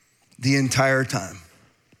the entire time.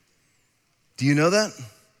 Do you know that?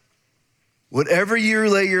 Whatever you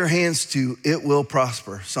lay your hands to, it will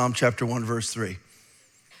prosper. Psalm chapter 1, verse 3.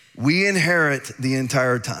 We inherit the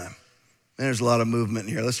entire time. There's a lot of movement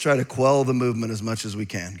here. Let's try to quell the movement as much as we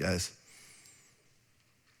can, guys.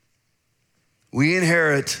 We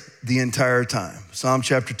inherit the entire time. Psalm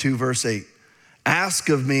chapter 2, verse 8. Ask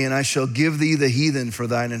of me, and I shall give thee the heathen for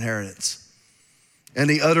thine inheritance, and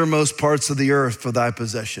the uttermost parts of the earth for thy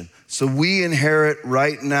possession. So we inherit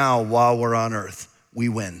right now while we're on earth. We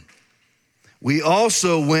win. We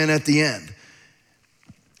also win at the end.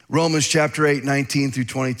 Romans chapter 8, 19 through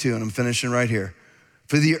 22, and I'm finishing right here.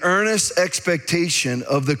 For the earnest expectation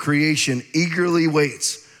of the creation eagerly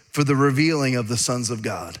waits for the revealing of the sons of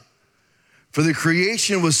God. For the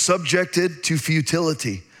creation was subjected to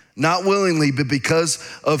futility, not willingly, but because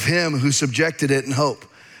of him who subjected it in hope.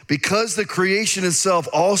 Because the creation itself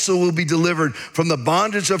also will be delivered from the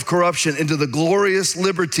bondage of corruption into the glorious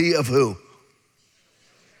liberty of who?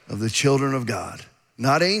 Of the children of God.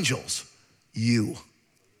 Not angels, you.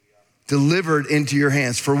 Delivered into your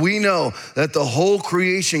hands. For we know that the whole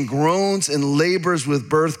creation groans and labors with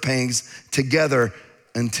birth pangs together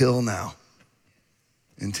until now.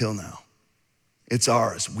 Until now. It's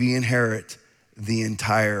ours. We inherit the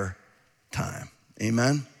entire time.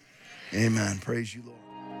 Amen? Amen. Praise you, Lord.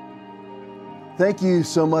 Thank you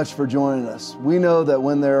so much for joining us. We know that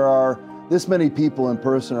when there are this many people in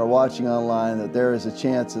person or watching online, that there is a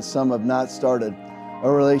chance that some have not started a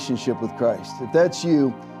relationship with Christ. If that's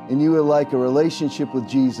you and you would like a relationship with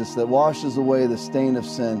Jesus that washes away the stain of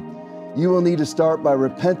sin, you will need to start by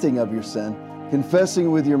repenting of your sin,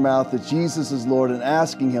 confessing with your mouth that Jesus is Lord, and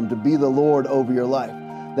asking him to be the Lord over your life.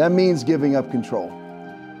 That means giving up control.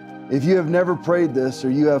 If you have never prayed this, or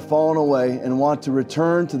you have fallen away and want to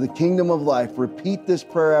return to the kingdom of life, repeat this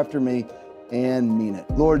prayer after me and mean it.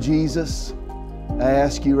 Lord Jesus, I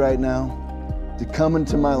ask you right now to come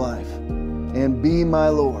into my life and be my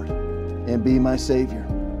Lord and be my Savior.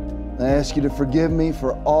 I ask you to forgive me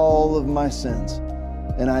for all of my sins,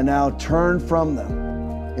 and I now turn from them,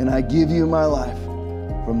 and I give you my life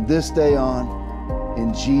from this day on,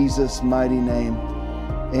 in Jesus' mighty name,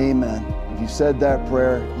 amen. If you said that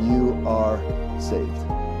prayer, you are saved.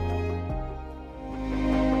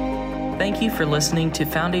 Thank you for listening to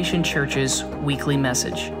Foundation Church's weekly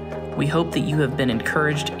message. We hope that you have been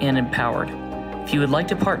encouraged and empowered. If you would like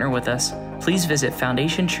to partner with us, please visit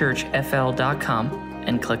foundationchurchfl.com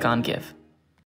and click on Give.